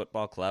Welsh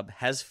football club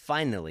has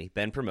finally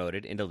been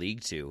promoted into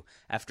League Two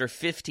after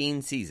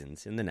 15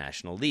 seasons in the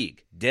National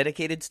League.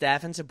 Dedicated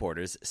staff and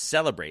supporters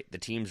celebrate the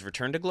team's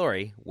return to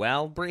glory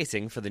while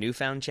bracing for the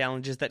newfound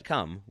challenges that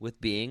come with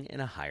being in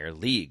a higher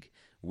league.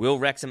 Will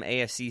Wrexham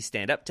AFC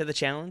stand up to the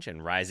challenge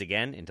and rise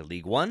again into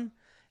League One?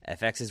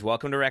 FX's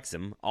Welcome to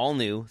Wrexham, all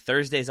new,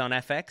 Thursdays on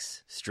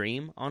FX,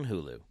 stream on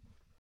Hulu.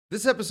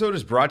 This episode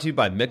is brought to you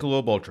by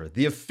Michelob Ultra,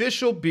 the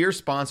official beer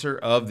sponsor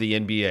of the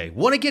NBA.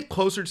 Want to get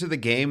closer to the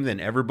game than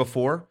ever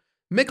before?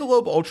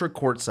 Michelob Ultra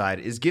Courtside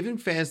is giving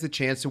fans the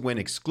chance to win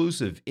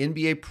exclusive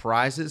NBA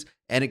prizes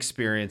and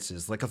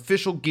experiences like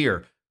official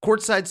gear,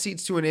 courtside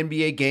seats to an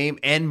NBA game,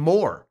 and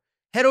more.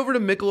 Head over to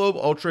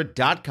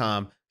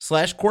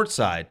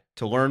MichelobUltra.com/courtside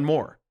to learn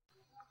more.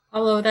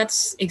 Although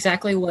that's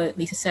exactly what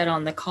Lisa said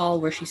on the call,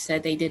 where she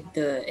said they did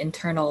the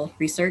internal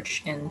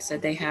research and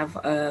said they have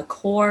a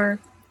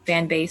core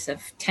fan base of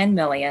 10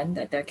 million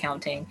that they're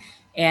counting,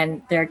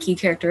 and their key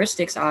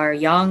characteristics are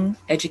young,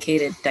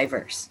 educated,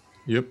 diverse.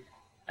 Yep.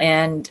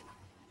 And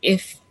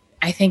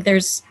I think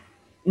there's,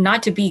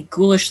 not to be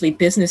ghoulishly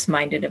business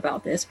minded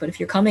about this, but if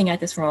you're coming at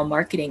this from a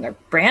marketing or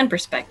brand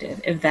perspective,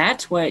 if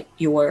that's what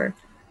your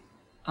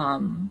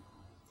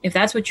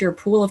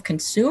pool of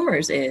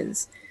consumers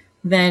is,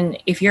 then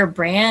if your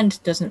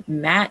brand doesn't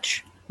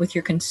match with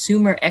your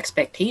consumer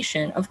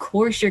expectation, of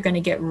course you're going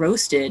to get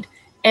roasted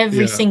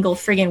every single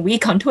friggin'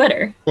 week on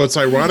Twitter. Well, it's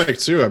ironic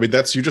too. I mean,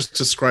 you just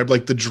described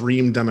like the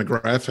dream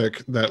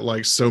demographic that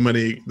like so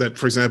many, that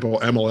for example,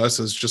 MLS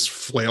is just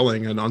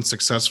flailing and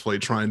unsuccessfully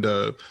trying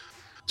to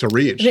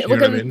reach.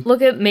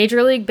 Look at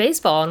Major League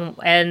Baseball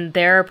and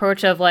their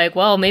approach of like,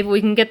 well, maybe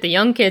we can get the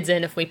young kids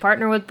in if we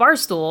partner with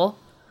Barstool,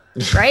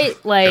 right?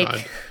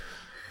 Like,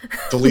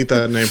 delete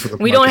that name for the.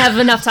 We don't have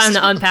enough time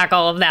to unpack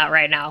all of that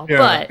right now.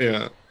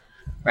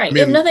 Right. I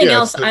mean, if nothing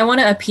else, I want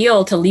to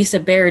appeal to Lisa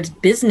Baird's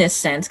business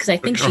sense, because I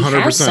think she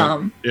 100%. Has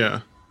some. Yeah.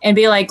 And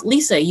be like,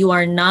 Lisa, you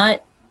are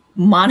not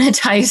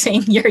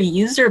monetizing your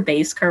user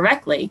base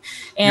correctly.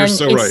 And you're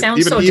so it right.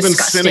 sounds so even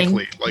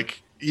disgusting.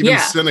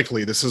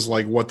 Cynically, this is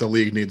like what the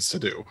league needs to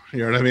do. You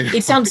know what I mean?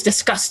 It sounds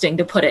disgusting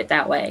to put it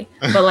that way.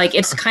 But like,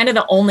 it's kind of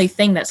the only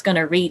thing that's going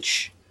to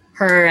reach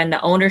her and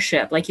the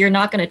ownership. Like, you're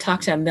not going to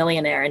talk to a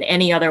millionaire in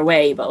any other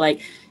way, but like,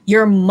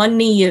 your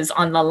money is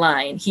on the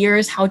line.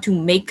 Here's how to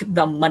make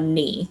the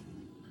money.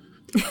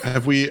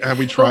 Have we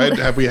tried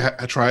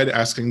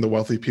asking the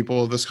wealthy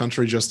people of this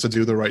country just to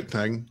do the right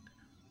thing?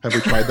 Have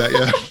we tried that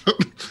yet?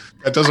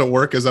 That doesn't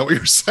work. Is that what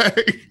you're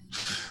saying?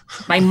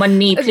 My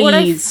money,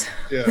 please.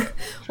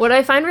 What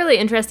I find really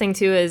interesting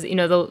too is,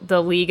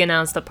 the league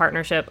announced a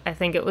partnership. I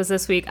think it was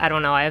this week. I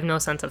don't know. I have no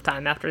sense of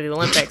time after the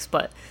Olympics,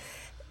 but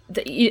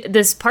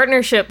this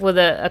partnership with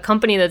a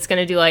company that's going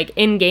to do like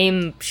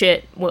in-game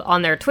shit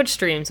on their Twitch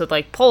streams with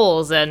like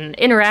polls and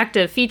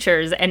interactive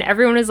features, and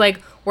everyone is like,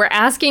 we're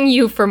asking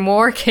you for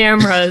more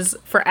cameras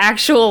for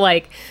actual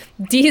like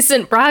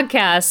decent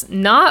broadcasts,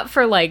 not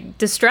for like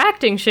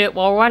distracting shit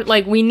while we're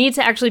like, we need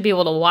to actually be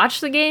able to watch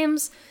the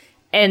games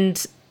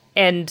and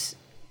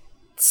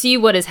see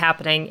what is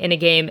happening in a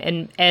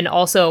game, and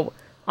also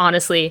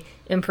honestly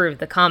improve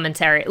the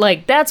commentary.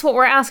 Like, that's what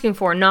we're asking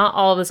for, not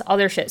all this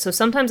other shit. So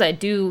sometimes I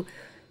do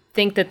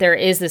think that there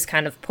is this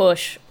kind of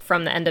push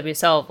from the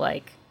NWSL of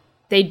like,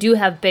 they do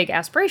have big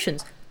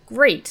aspirations,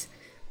 great,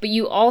 but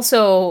you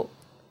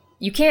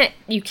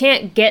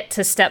can't get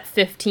to step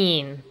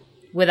 15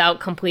 without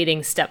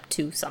completing step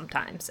 2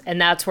 sometimes. And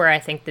that's where I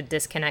think the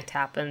disconnect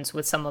happens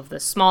with some of the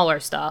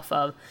smaller stuff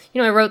of,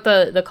 I wrote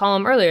the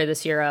column earlier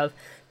this year of,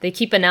 they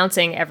keep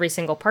announcing every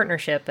single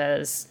partnership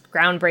as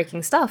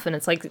groundbreaking stuff. And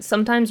it's like,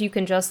 sometimes you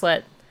can just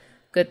let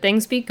good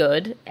things be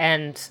good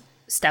and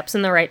steps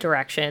in the right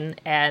direction.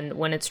 And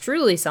when it's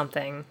truly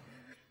something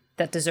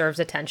that deserves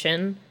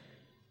attention,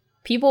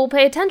 people will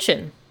pay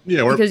attention.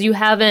 Yeah, because you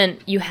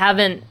haven't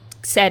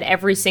said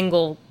every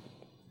single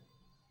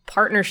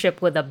partnership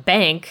with a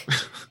bank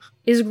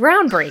is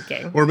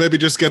groundbreaking. Or maybe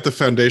just get the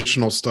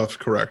foundational stuff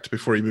correct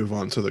before you move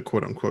on to the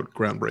quote unquote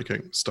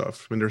groundbreaking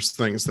stuff. I mean, there's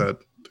things that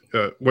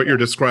what you're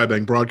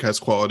describing,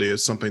 broadcast quality,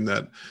 is something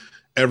that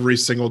every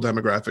single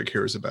demographic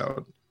hears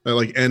about.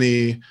 Like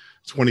any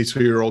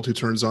 22-year-old who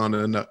turns on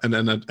an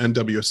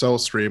NWSL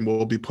stream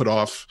will be put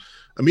off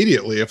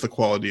immediately if the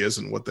quality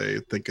isn't what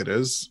they think it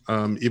is.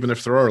 Even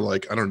if there are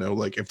like, I don't know,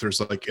 like if there's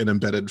like an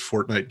embedded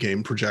Fortnite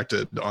game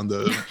projected on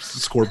the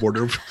scoreboard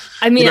or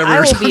I mean,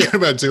 I will be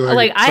about doing.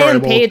 Like, I am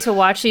paid to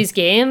watch these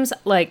games,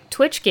 like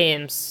Twitch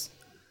games.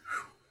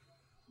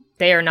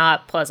 They are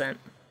not pleasant.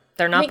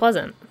 They're not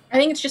pleasant. I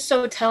think it's just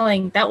so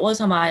telling. That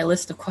was on my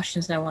list of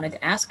questions that I wanted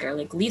to ask her.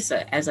 Like,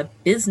 Lisa, as a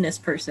business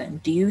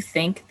person, do you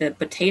think the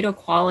potato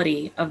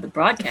quality of the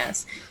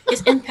broadcast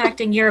is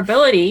impacting your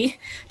ability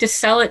to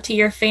sell it to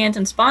your fans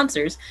and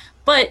sponsors?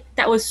 But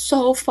that was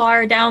so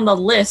far down the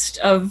list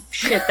of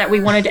shit that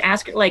we wanted to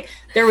ask her. Like,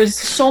 there was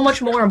so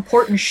much more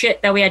important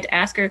shit that we had to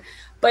ask her.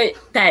 But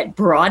that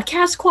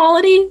broadcast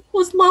quality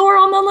was lower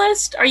on the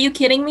list? Are you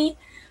kidding me?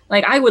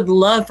 Like, I would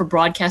love for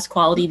broadcast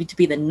quality to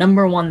be the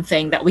number one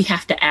thing that we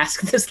have to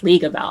ask this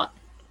league about.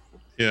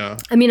 Yeah.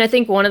 I mean, I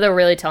think one of the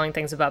really telling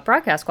things about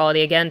broadcast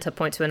quality, again, to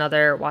point to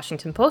another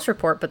Washington Post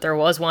report, but there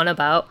was one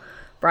about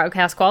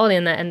broadcast quality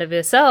in the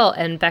NWSL,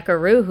 and Becca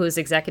Rue, who's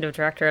executive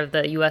director of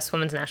the U.S.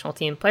 Women's National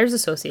Team Players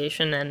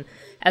Association, and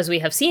as we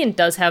have seen,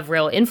 does have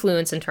real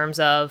influence in terms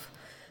of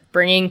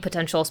bringing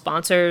potential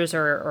sponsors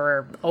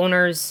or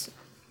owners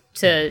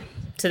to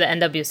the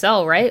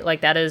NWSL, right?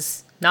 Like, that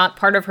is not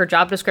part of her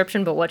job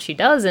description, but what she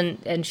does.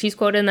 And she's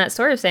quoted in that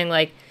story of saying,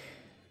 like,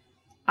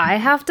 I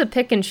have to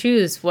pick and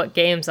choose what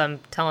games I'm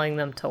telling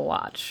them to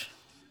watch.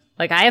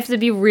 Like, I have to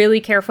be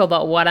really careful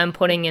about what I'm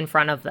putting in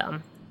front of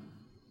them.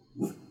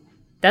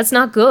 That's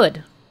not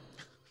good.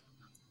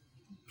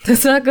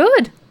 That's not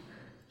good.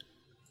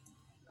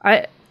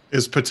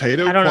 Is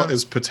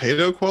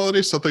potato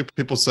quality something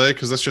people say?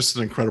 Because that's just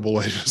an incredible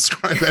way to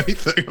describe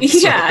anything.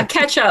 Yeah,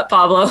 catch up,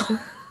 Pablo.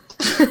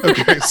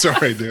 Okay,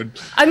 sorry, dude.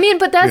 I mean,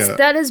 but that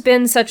has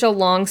been such a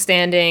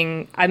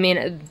long-standing. I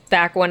mean,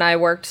 back when I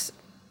worked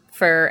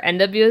for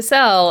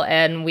NWSL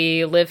and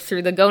we lived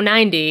through the Go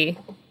 90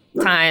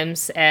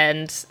 times,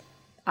 and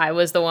I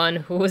was the one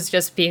who was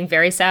just being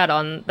very sad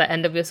on the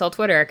NWSL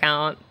Twitter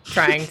account,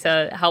 trying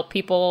to help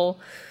people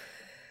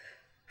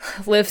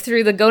live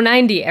through the Go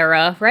 90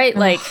 era, right?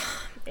 Like,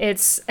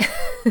 it's.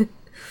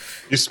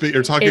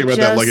 You're talking about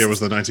that like it was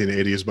the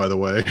 1980s, by the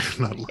way.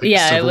 Not like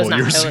it was not.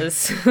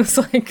 Years. It was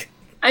like.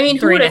 I mean,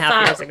 who would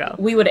have years ago. thought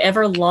we would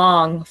ever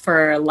long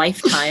for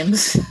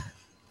Lifetime's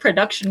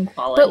production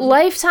quality? But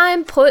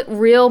Lifetime put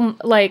real,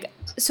 like,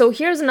 so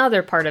here's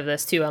another part of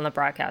this too on the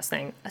broadcast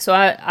thing. So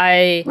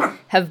I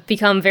have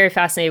become very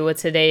fascinated with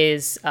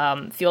today's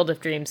Field of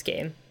Dreams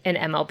game in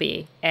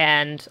MLB,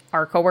 and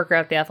our coworker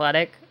at The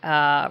Athletic,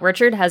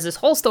 Richard, has this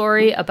whole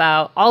story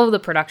about all of the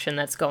production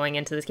that's going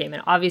into this game.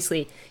 And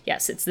obviously,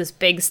 yes, it's this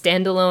big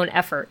standalone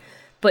effort,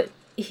 but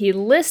he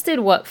listed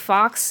what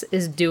Fox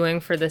is doing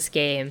for this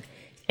game,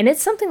 and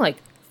it's something like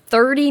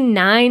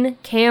 39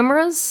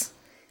 cameras,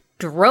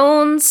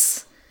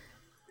 drones,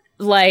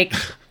 like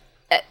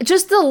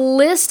just the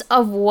list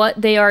of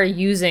what they are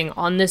using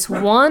on this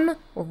one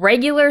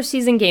regular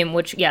season game,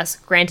 which, yes,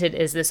 granted,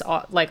 is this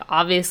like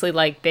obviously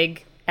like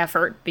big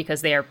effort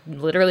because they are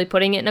literally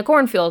putting it in a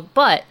cornfield,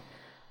 but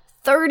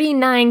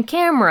 39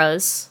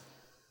 cameras,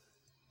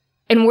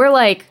 and we're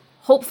like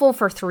hopeful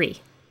for 3.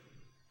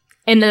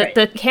 And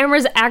the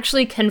cameras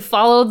actually can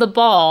follow the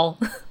ball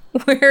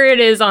where it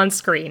is on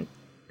screen.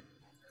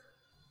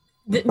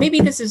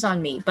 Maybe this is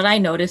on me, but I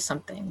noticed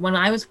something. When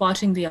I was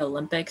watching the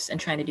Olympics and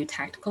trying to do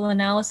tactical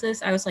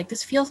analysis, I was like,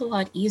 this feels a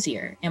lot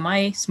easier. Am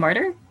I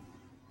smarter?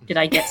 Did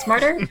I get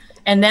smarter?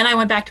 And then I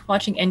went back to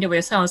watching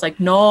NWSL. I was like,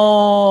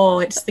 no,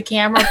 it's the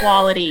camera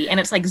quality. And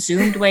it's like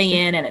zoomed way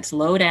in and it's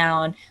low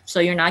down. So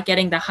you're not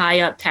getting the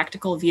high up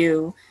tactical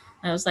view.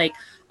 And I was like,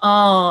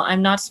 oh,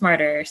 I'm not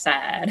smarter.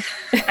 Sad.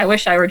 I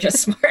wish I were just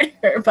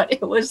smarter, but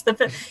it was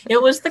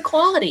the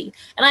quality.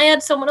 And I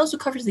had someone else who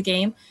covers the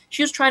game.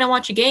 She was trying to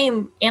watch a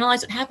game,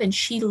 analyze what happened.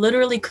 She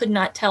literally could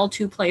not tell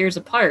 2 players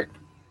apart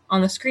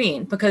on the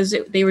screen because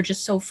they were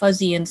just so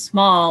fuzzy and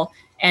small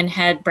and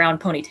had brown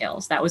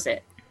ponytails. That was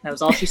it. That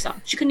was all she saw.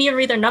 She couldn't even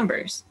read their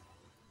numbers.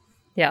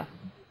 Yeah.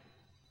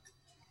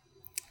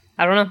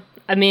 I don't know.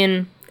 I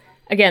mean,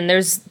 again,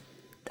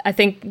 I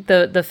think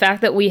the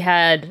fact that we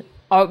had,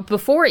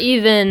 before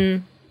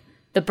even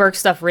the Burke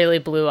stuff really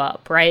blew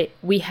up, right?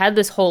 We had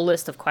this whole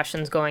list of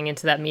questions going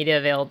into that media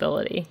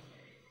availability.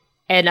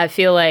 And I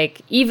feel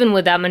like even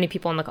with that many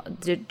people on the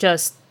call,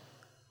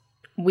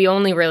 we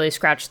only really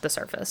scratched the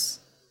surface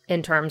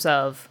in terms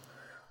of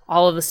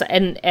all of the stuff.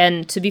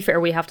 And to be fair,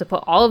 we have to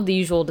put all of the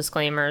usual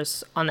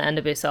disclaimers on the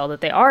NWSL that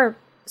they are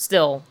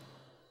still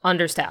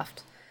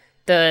understaffed.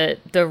 The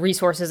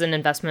resources and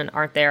investment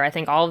aren't there. I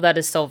think all of that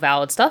is still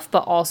valid stuff,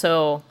 but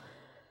also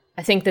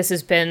I think this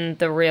has been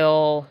the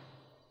real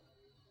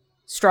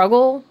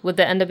struggle with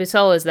the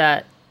NWSL is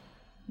that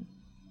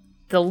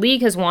the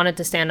league has wanted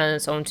to stand on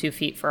its own 2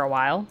 feet for a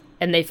while,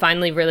 and they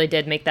finally really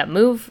did make that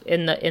move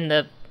in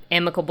the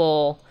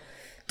amicable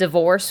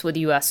divorce with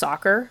U.S.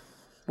 Soccer,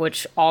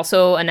 which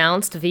also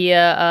announced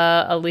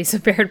via a Lisa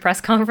Baird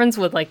press conference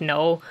with like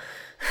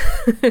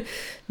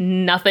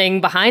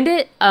nothing behind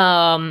it.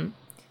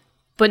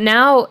 But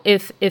now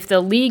if the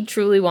league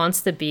truly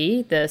wants to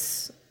be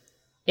this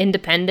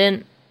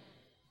independent,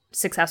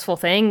 successful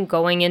thing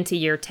going into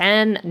year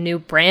 10, new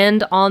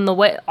brand on the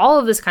way, all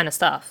of this kind of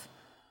stuff,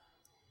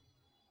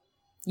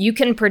 you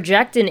can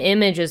project an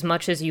image as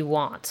much as you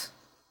want.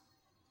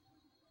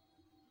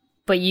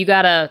 But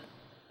the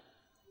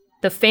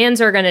fans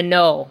are going to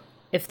know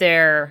if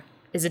they're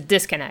is a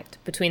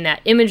disconnect between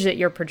that image that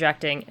you're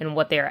projecting and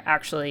what they are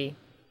actually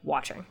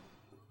watching.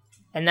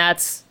 And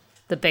that's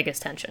the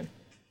biggest tension.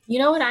 You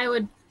know what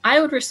I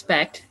would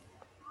respect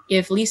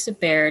if Lisa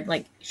Baird,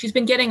 like, she's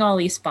been getting all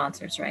these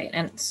sponsors, right?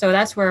 And so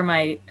that's where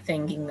my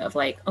thinking of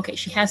like, okay,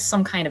 she has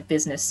some kind of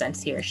business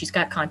sense here. She's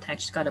got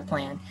contacts, she's got a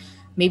plan.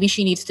 Maybe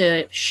she needs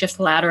to shift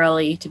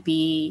laterally to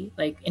be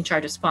like in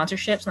charge of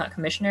sponsorships, not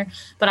commissioner.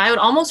 But I would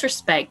almost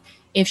respect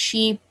if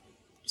she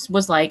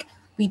was like,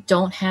 we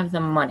don't have the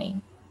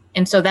money.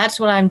 And so that's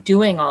what I'm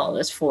doing all of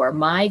this for.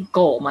 My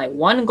goal, my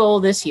one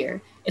goal this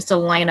year is to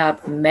line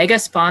up mega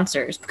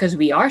sponsors because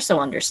we are so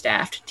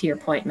understaffed, to your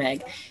point,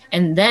 Meg.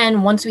 And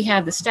then once we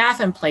have the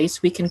staff in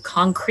place, we can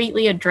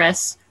concretely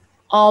address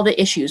all the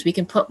issues. We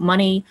can put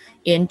money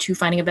into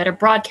finding a better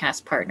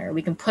broadcast partner.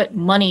 We can put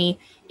money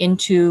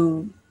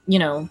into, you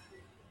know,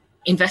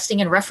 investing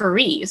in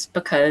referees,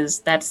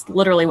 because that's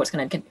literally what's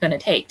going to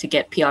take to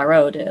get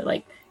PRO to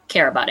like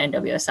care about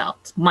NWSL.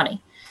 It's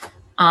money.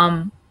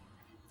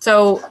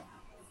 So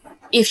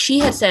if she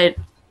had said,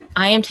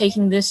 I am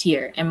taking this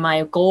year and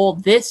my goal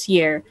this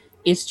year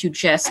is to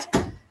just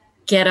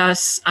get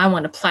us, I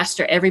want to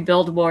plaster every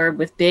billboard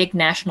with big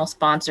national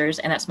sponsors,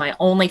 and that's my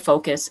only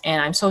focus.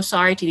 And I'm so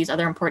sorry to these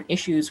other important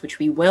issues, which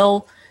we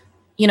will,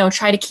 you know,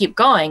 try to keep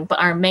going. But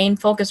our main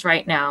focus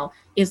right now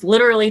is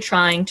literally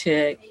trying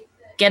to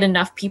get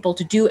enough people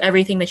to do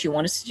everything that you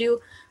want us to do.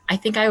 I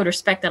think I would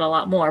respect that a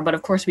lot more. But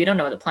of course, we don't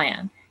know the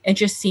plan. It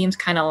just seems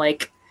kind of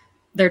like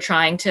they're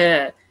trying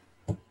to,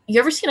 you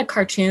ever seen a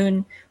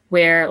cartoon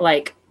where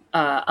like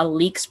a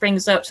leak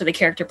springs up, so the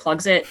character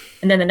plugs it,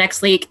 and then the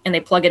next leak, and they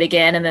plug it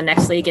again, and the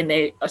next leak, and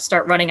they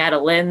start running out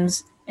of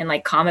limbs, and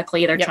like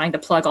comically they're trying to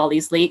plug all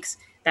these leaks.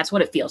 That's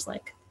what it feels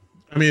like.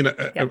 I mean,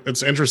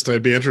 it's interesting.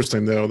 It'd be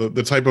interesting, though.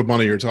 The type of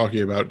money you're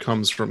talking about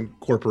comes from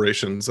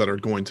corporations that are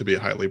going to be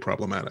highly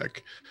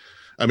problematic.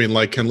 I mean,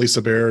 like, can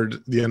Lisa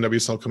Baird, the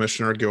NWSL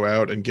commissioner, go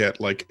out and get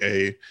like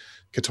a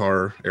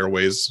Qatar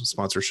Airways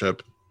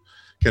sponsorship?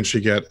 Can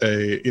she get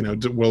a, you know,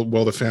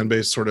 will the fan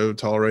base sort of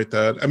tolerate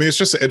that? I mean, it's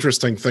just an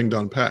interesting thing to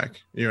unpack.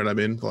 You know what I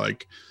mean?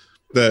 Like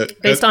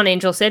based on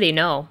Angel City,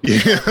 no.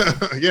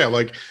 Yeah,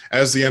 like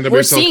as the NWSL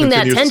we're seeing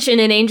that tension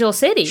in Angel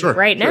City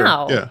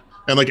now. Yeah.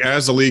 And like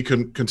as the league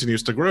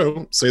continues to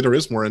grow, say there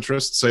is more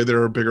interest, say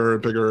there are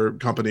bigger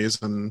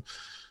companies and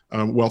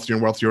wealthier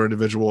and wealthier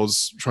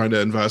individuals trying to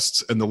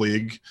invest in the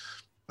league.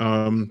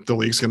 The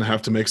league's going to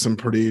have to make some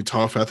pretty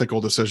tough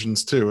ethical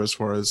decisions too, as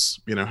far as,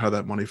 you know, how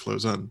that money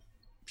flows in.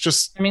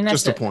 Just, I mean,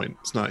 that's just a point.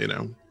 It's not, you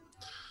know.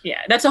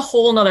 Yeah, that's a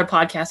whole nother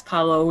podcast,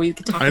 Paulo. We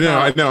could talk about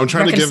I know. I'm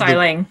trying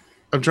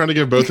to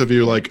give both of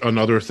you like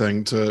another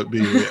thing to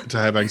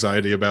have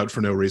anxiety about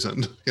for no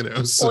reason, you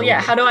know. So, well, yeah.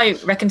 How do I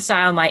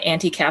reconcile my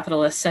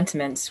anti-capitalist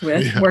sentiments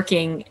with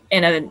working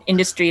in an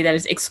industry that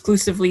is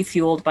exclusively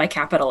fueled by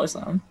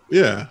capitalism?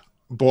 Yeah,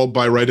 well,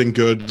 by writing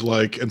good,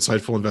 like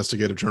insightful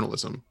investigative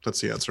journalism. That's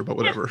the answer. But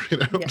whatever, you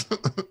know.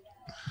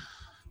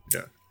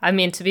 Yeah. I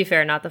mean, to be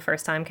fair, not the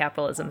first time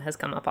capitalism has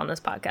come up on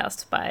this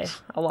podcast by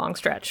a long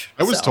stretch.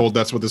 I was told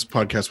that's what this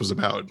podcast was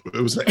about.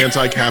 It was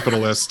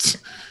anti-capitalist,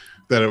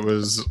 that it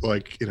was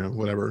like, you know,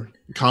 whatever,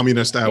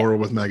 communist hour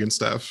with Meg and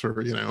Steph,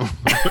 or, you know.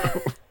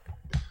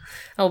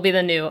 It'll be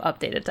the new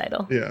updated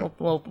title. Yeah.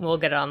 We'll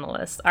get it on the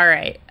list. All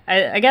right.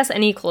 I guess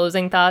any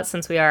closing thoughts,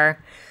 since we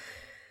are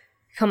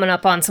coming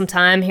up on some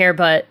time here,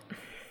 but.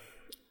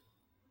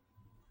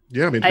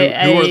 Yeah, I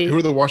mean, who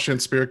are the Washington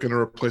Spirit going to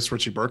replace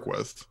Richie Burke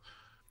with?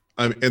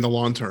 In the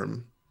long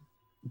term,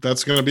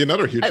 that's going to be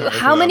another huge.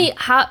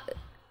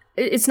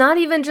 It's not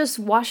even just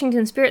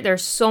Washington Spirit.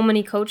 There's so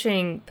many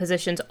coaching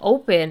positions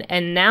open,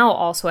 and now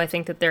also I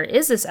think that there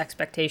is this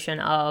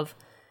expectation of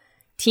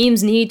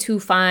teams need to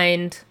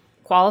find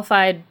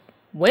qualified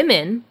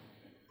women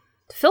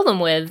to fill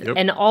them with,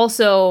 and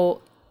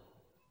also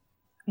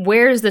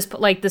where's this,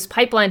 like, this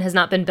pipeline has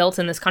not been built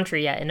in this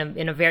country yet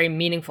in a very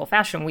meaningful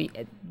fashion.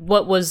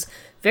 What was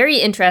very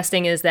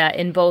interesting is that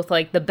in both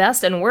like the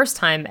best and worst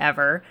time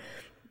ever,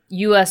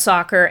 U.S.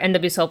 Soccer,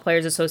 NWSL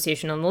Players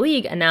Association, and the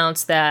league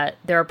announced that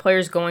there are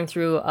players going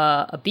through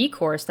a B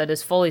course that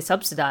is fully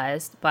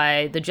subsidized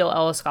by the Jill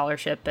Ellis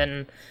Scholarship.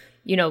 And,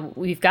 you know,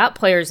 we've got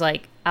players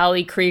like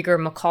Ali Krieger,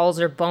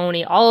 McCalzer,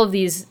 Boney, all of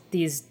these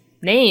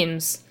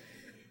names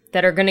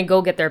that are going to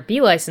go get their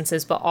B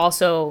licenses, but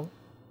also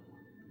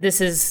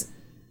this is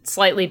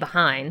slightly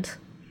behind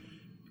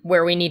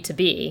where we need to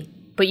be.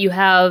 But you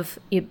have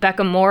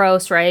Becca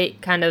Moros,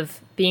 right, kind of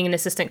being an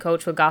assistant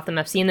coach with Gotham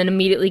FC and then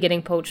immediately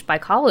getting poached by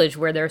college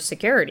where there's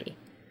security.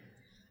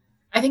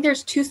 I think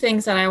there's two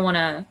things that I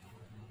want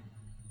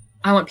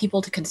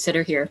people to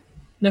consider here.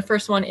 The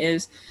first one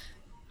is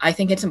I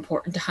think it's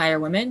important to hire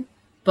women,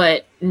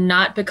 but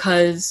not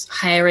because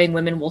hiring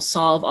women will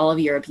solve all of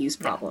your abuse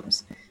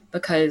problems.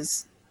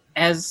 Because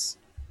as,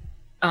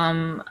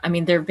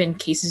 there have been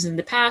cases in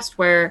the past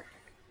where,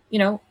 you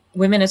know,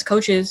 women as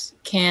coaches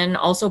can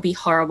also be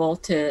horrible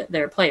to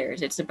their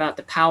players. It's about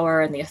the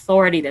power and the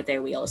authority that they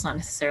wield. It's not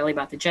necessarily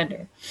about the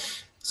gender.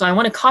 So I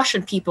want to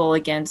caution people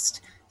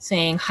against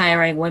saying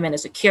hiring women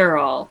is a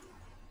cure-all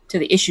to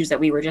the issues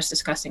that we were just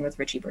discussing with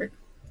Richie Burke.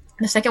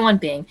 The second one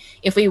being,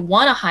 if we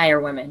want to hire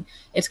women,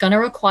 it's going to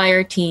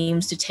require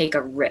teams to take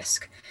a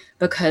risk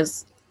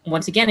because,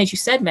 once again, as you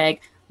said,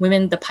 Meg,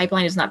 women, the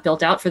pipeline is not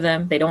built out for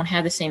them. They don't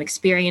have the same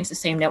experience, the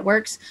same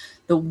networks.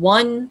 The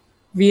one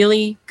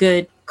really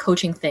good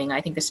coaching thing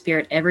I think the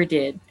Spirit ever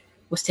did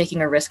was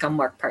taking a risk on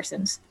Mark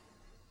Parsons.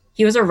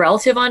 He was a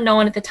relative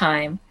unknown at the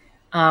time.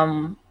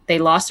 They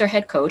lost their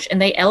head coach,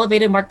 and they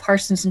elevated Mark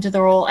Parsons into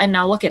the role, and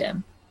now look at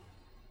him.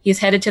 He's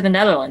headed to the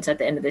Netherlands at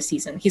the end of the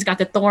season. He's got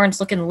the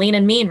Thorns looking lean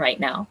and mean right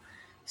now.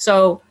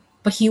 So,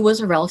 but he was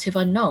a relative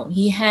unknown.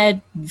 He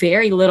had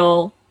very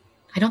little,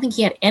 I don't think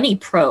he had any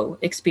pro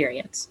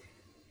experience.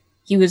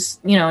 He was,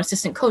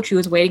 assistant coach who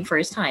was waiting for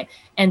his time.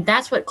 And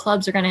that's what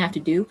clubs are going to have to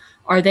do.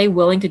 Are they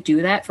willing to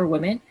do that for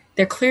women?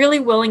 They're clearly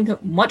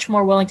much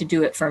more willing to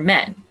do it for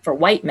men, for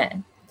white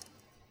men.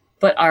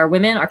 But are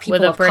women, are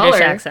people of British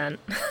color accent.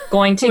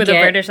 going to With get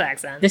a British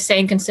accent. the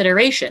same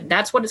consideration?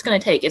 That's what it's going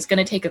to take. It's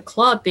going to take a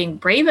club being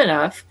brave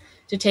enough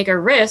to take a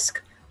risk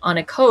on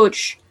a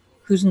coach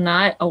who's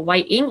not a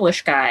white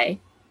English guy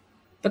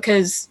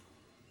because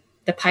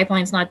the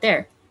pipeline's not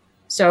there.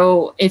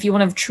 So if you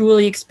want to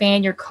truly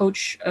expand your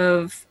coach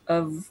of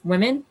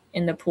women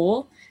in the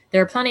pool,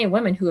 there are plenty of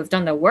women who have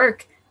done the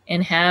work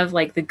and have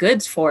like the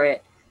goods for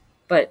it,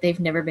 but they've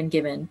never been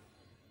given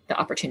the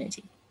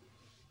opportunity.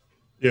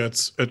 Yeah,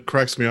 it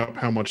cracks me up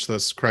how much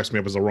this cracks me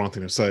up is the wrong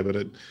thing to say, but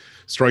it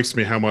strikes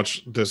me how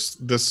much that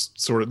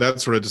sort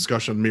of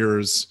discussion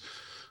mirrors.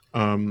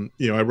 I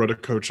wrote a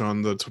coach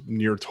on the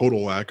near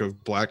total lack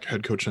of black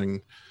head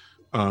coaching.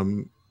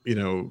 Black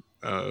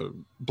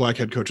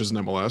head coaches in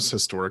MLS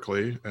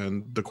historically,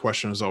 and the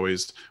question is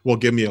always, well,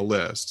 give me a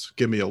list.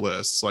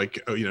 Like,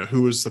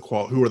 who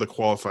are the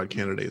qualified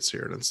candidates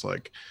here? And it's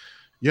like,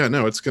 yeah,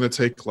 no, it's going to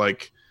take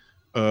like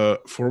a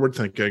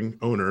forward-thinking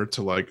owner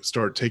to like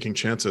start taking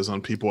chances on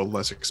people with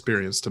less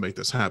experience to make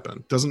this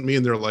happen. Doesn't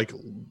mean they're like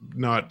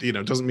not,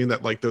 doesn't mean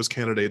that like those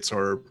candidates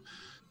are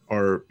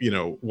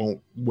won't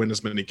win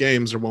as many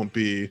games or won't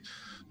be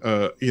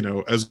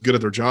as good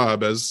at their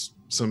job as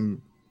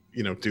some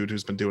dude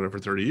who's been doing it for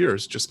 30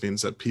 years. Just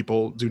means that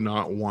people do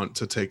not want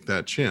to take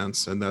that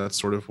chance, and that's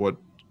sort of what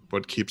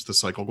keeps the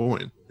cycle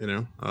going,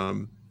 so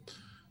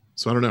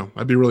I don't know,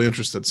 I'd be really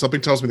interested. Something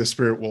tells me the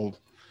Spirit will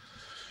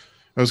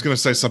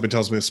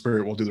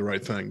do the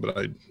right thing, but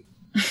I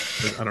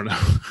don't know.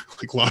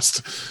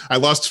 I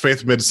lost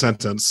faith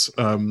mid-sentence.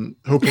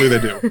 Hopefully they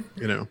do,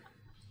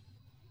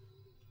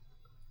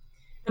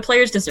 The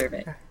players deserve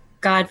it.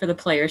 God, for the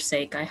players'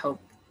 sake, I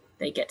hope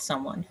they get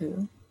someone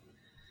who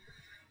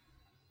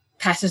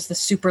passes the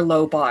super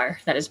low bar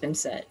that has been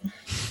set.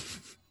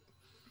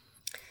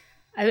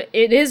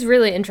 It is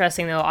really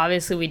interesting, though.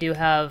 Obviously, we do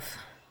have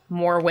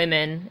more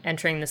women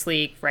entering this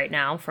league right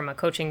now from a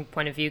coaching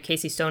point of view.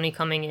 Casey Stoney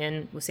coming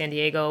in with San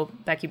Diego,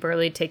 Becky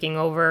Burleigh taking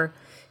over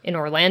in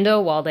Orlando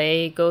while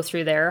they go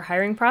through their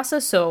hiring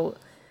process. So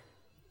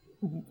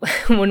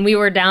when we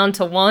were down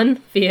to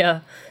one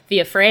via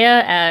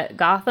Freya at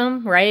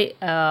Gotham, right?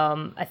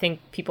 I think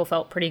people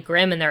felt pretty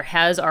grim, and there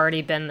has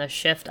already been the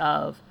shift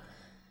of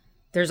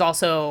there's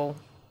also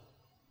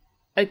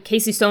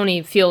Casey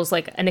Stoney feels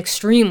like an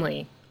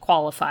extremely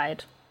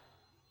qualified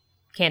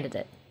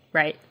candidate,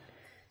 right?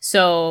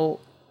 So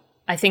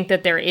I think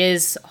that there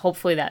is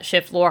hopefully that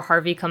shift. Laura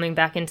Harvey coming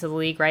back into the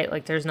league, right?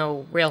 Like there's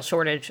no real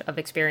shortage of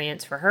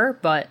experience for her,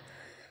 but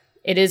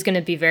it is going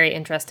to be very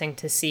interesting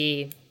to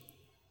see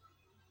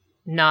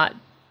not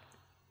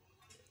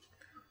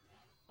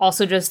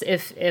also just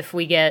if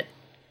we get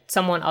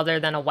someone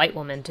other than a white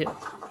woman too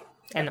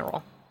in the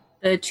role.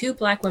 The two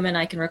black women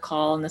I can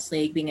recall in this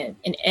league being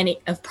in any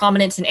of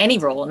prominence in any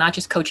role, not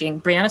just coaching,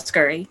 Brianna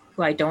Scurry,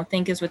 who I don't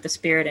think is with the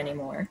Spirit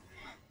anymore.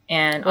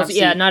 And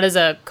not as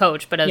a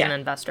coach, but as an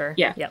investor.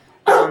 Yeah. Yep.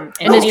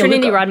 And is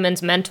Trinity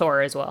Rodman's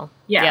mentor as well.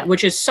 Yeah,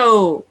 which is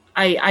so...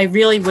 I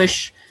really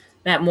wish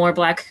that more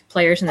black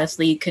players in this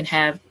league could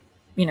have,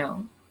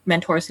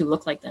 mentors who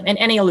look like them. And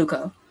Annie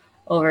Aluko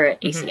over at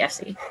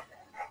ACFC.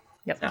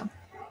 Yep. So,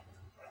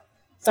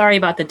 sorry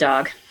about the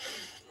dog.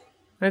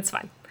 That's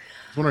fine.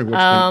 I was wondering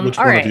which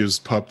one of you's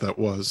pup that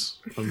was.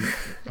 Is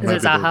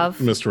it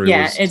Zahav? Mystery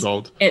was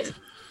solved. It's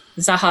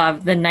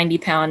Zahav, the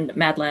 90-pound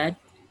mad lad.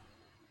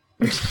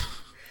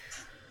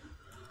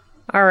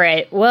 All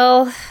right.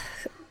 Well,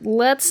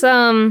 let's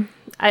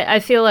I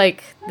feel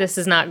like this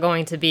is not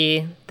going to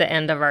be the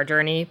end of our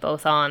journey,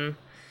 both on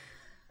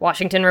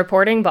Washington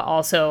reporting, but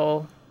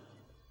also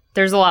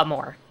there's a lot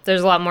more.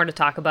 There's a lot more to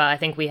talk about. I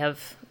think we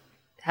have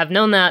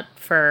known that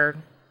for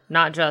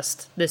not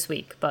just this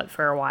week, but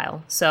for a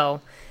while. So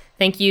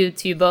thank you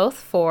to you both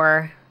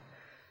for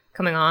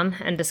coming on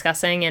and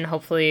discussing, and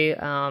hopefully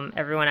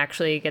everyone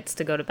actually gets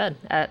to go to bed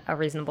at a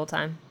reasonable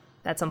time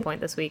at some point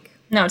this week.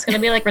 No, it's going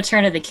to be like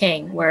Return of the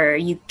King, where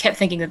you kept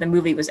thinking that the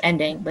movie was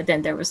ending, but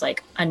then there was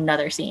like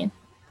another scene.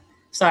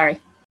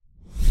 Sorry.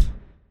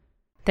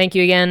 Thank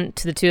you again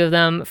to the two of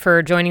them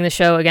for joining the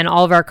show. Again,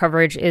 all of our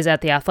coverage is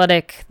at The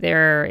Athletic.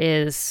 There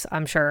is,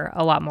 I'm sure,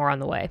 a lot more on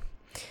the way.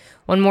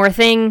 One more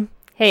thing.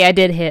 Hey, I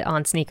did hit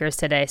on sneakers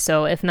today,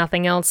 so if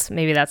nothing else,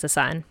 maybe that's a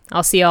sign.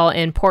 I'll see y'all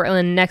in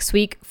Portland next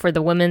week for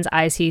the women's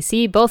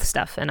ICC, both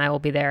stuff, and I will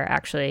be there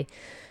actually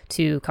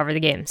to cover the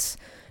games.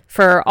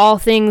 For all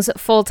things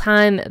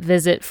full-time,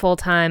 visit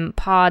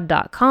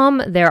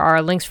fulltimepod.com. There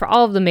are links for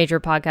all of the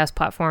major podcast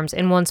platforms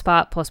in one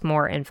spot, plus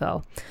more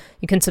info.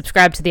 You can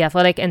subscribe to The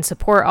Athletic and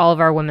support all of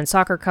our women's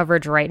soccer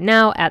coverage right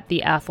now at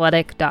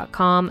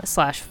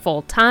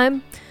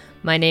theathletic.com/fulltime.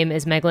 My name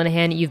is Meg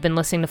Linehan. You've been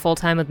listening to Full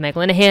Time with Meg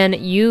Linehan.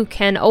 You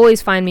can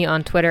always find me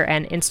on Twitter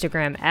and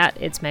Instagram at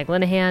It's Meg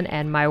Linehan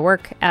and my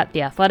work at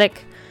The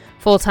Athletic.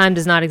 Full Time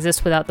does not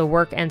exist without the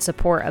work and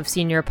support of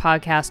senior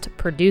podcast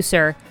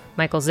producer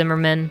Michael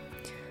Zimmerman.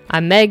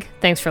 I'm Meg.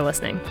 Thanks for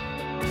listening.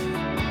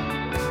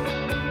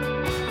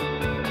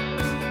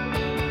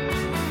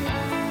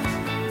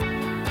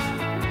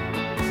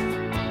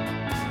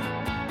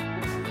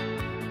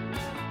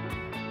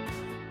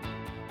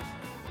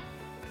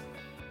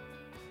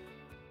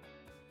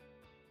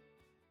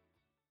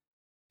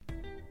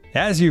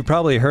 As you've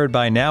probably heard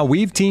by now,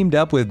 we've teamed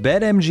up with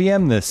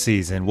BetMGM this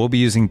season. We'll be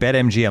using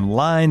BetMGM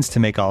lines to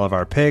make all of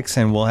our picks,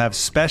 and we'll have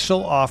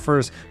special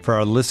offers for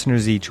our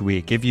listeners each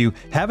week. If you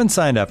haven't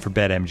signed up for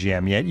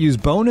BetMGM yet, use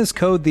bonus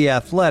code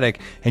TheAthletic,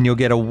 and you'll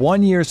get a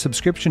 1-year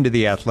subscription to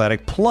The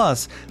Athletic,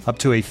 plus up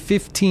to a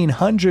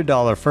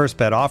 $1,500 first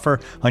bet offer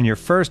on your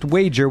first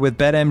wager with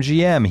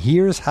BetMGM.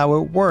 Here's how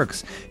it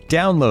works.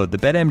 Download the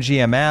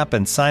BetMGM app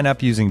and sign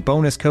up using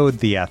bonus code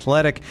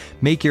TheAthletic.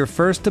 Make your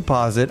first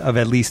deposit of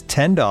at least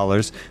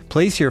 $10.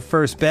 Place your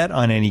first bet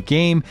on any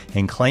game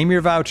and claim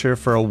your voucher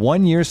for a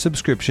 1-year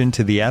subscription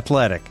to The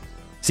Athletic.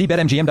 See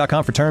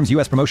BetMGM.com for terms.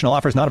 U.S. promotional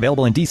offers not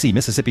available in D.C.,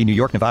 Mississippi, New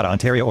York, Nevada,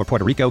 Ontario, or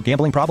Puerto Rico.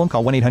 Gambling problem?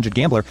 Call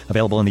 1-800-GAMBLER.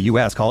 Available in the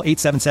U.S. Call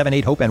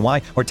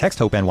 877-8-HOPE-NY or text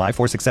HOPE-NY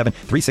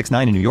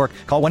 467-369 in New York.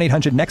 Call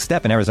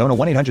 1-800-NEXT-STEP in Arizona.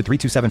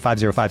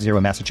 1-800-327-5050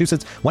 in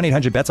Massachusetts.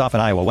 1-800-BETS-OFF in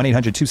Iowa.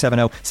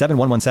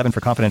 1-800-270-7117 for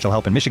confidential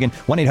help in Michigan.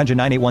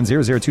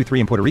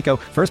 1-800-981-0023 in Puerto Rico.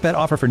 First bet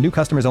offer for new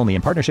customers only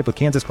in partnership with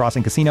Kansas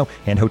Crossing Casino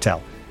and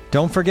Hotel.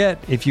 Don't forget,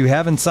 if you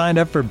haven't signed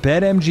up for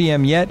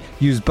BetMGM yet,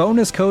 use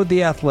bonus code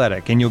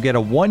TheAthletic, and you'll get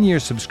a 1-year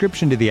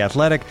subscription to The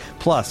Athletic,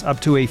 plus up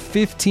to a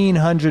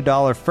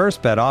 $1,500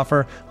 first bet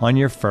offer on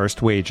your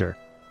first wager.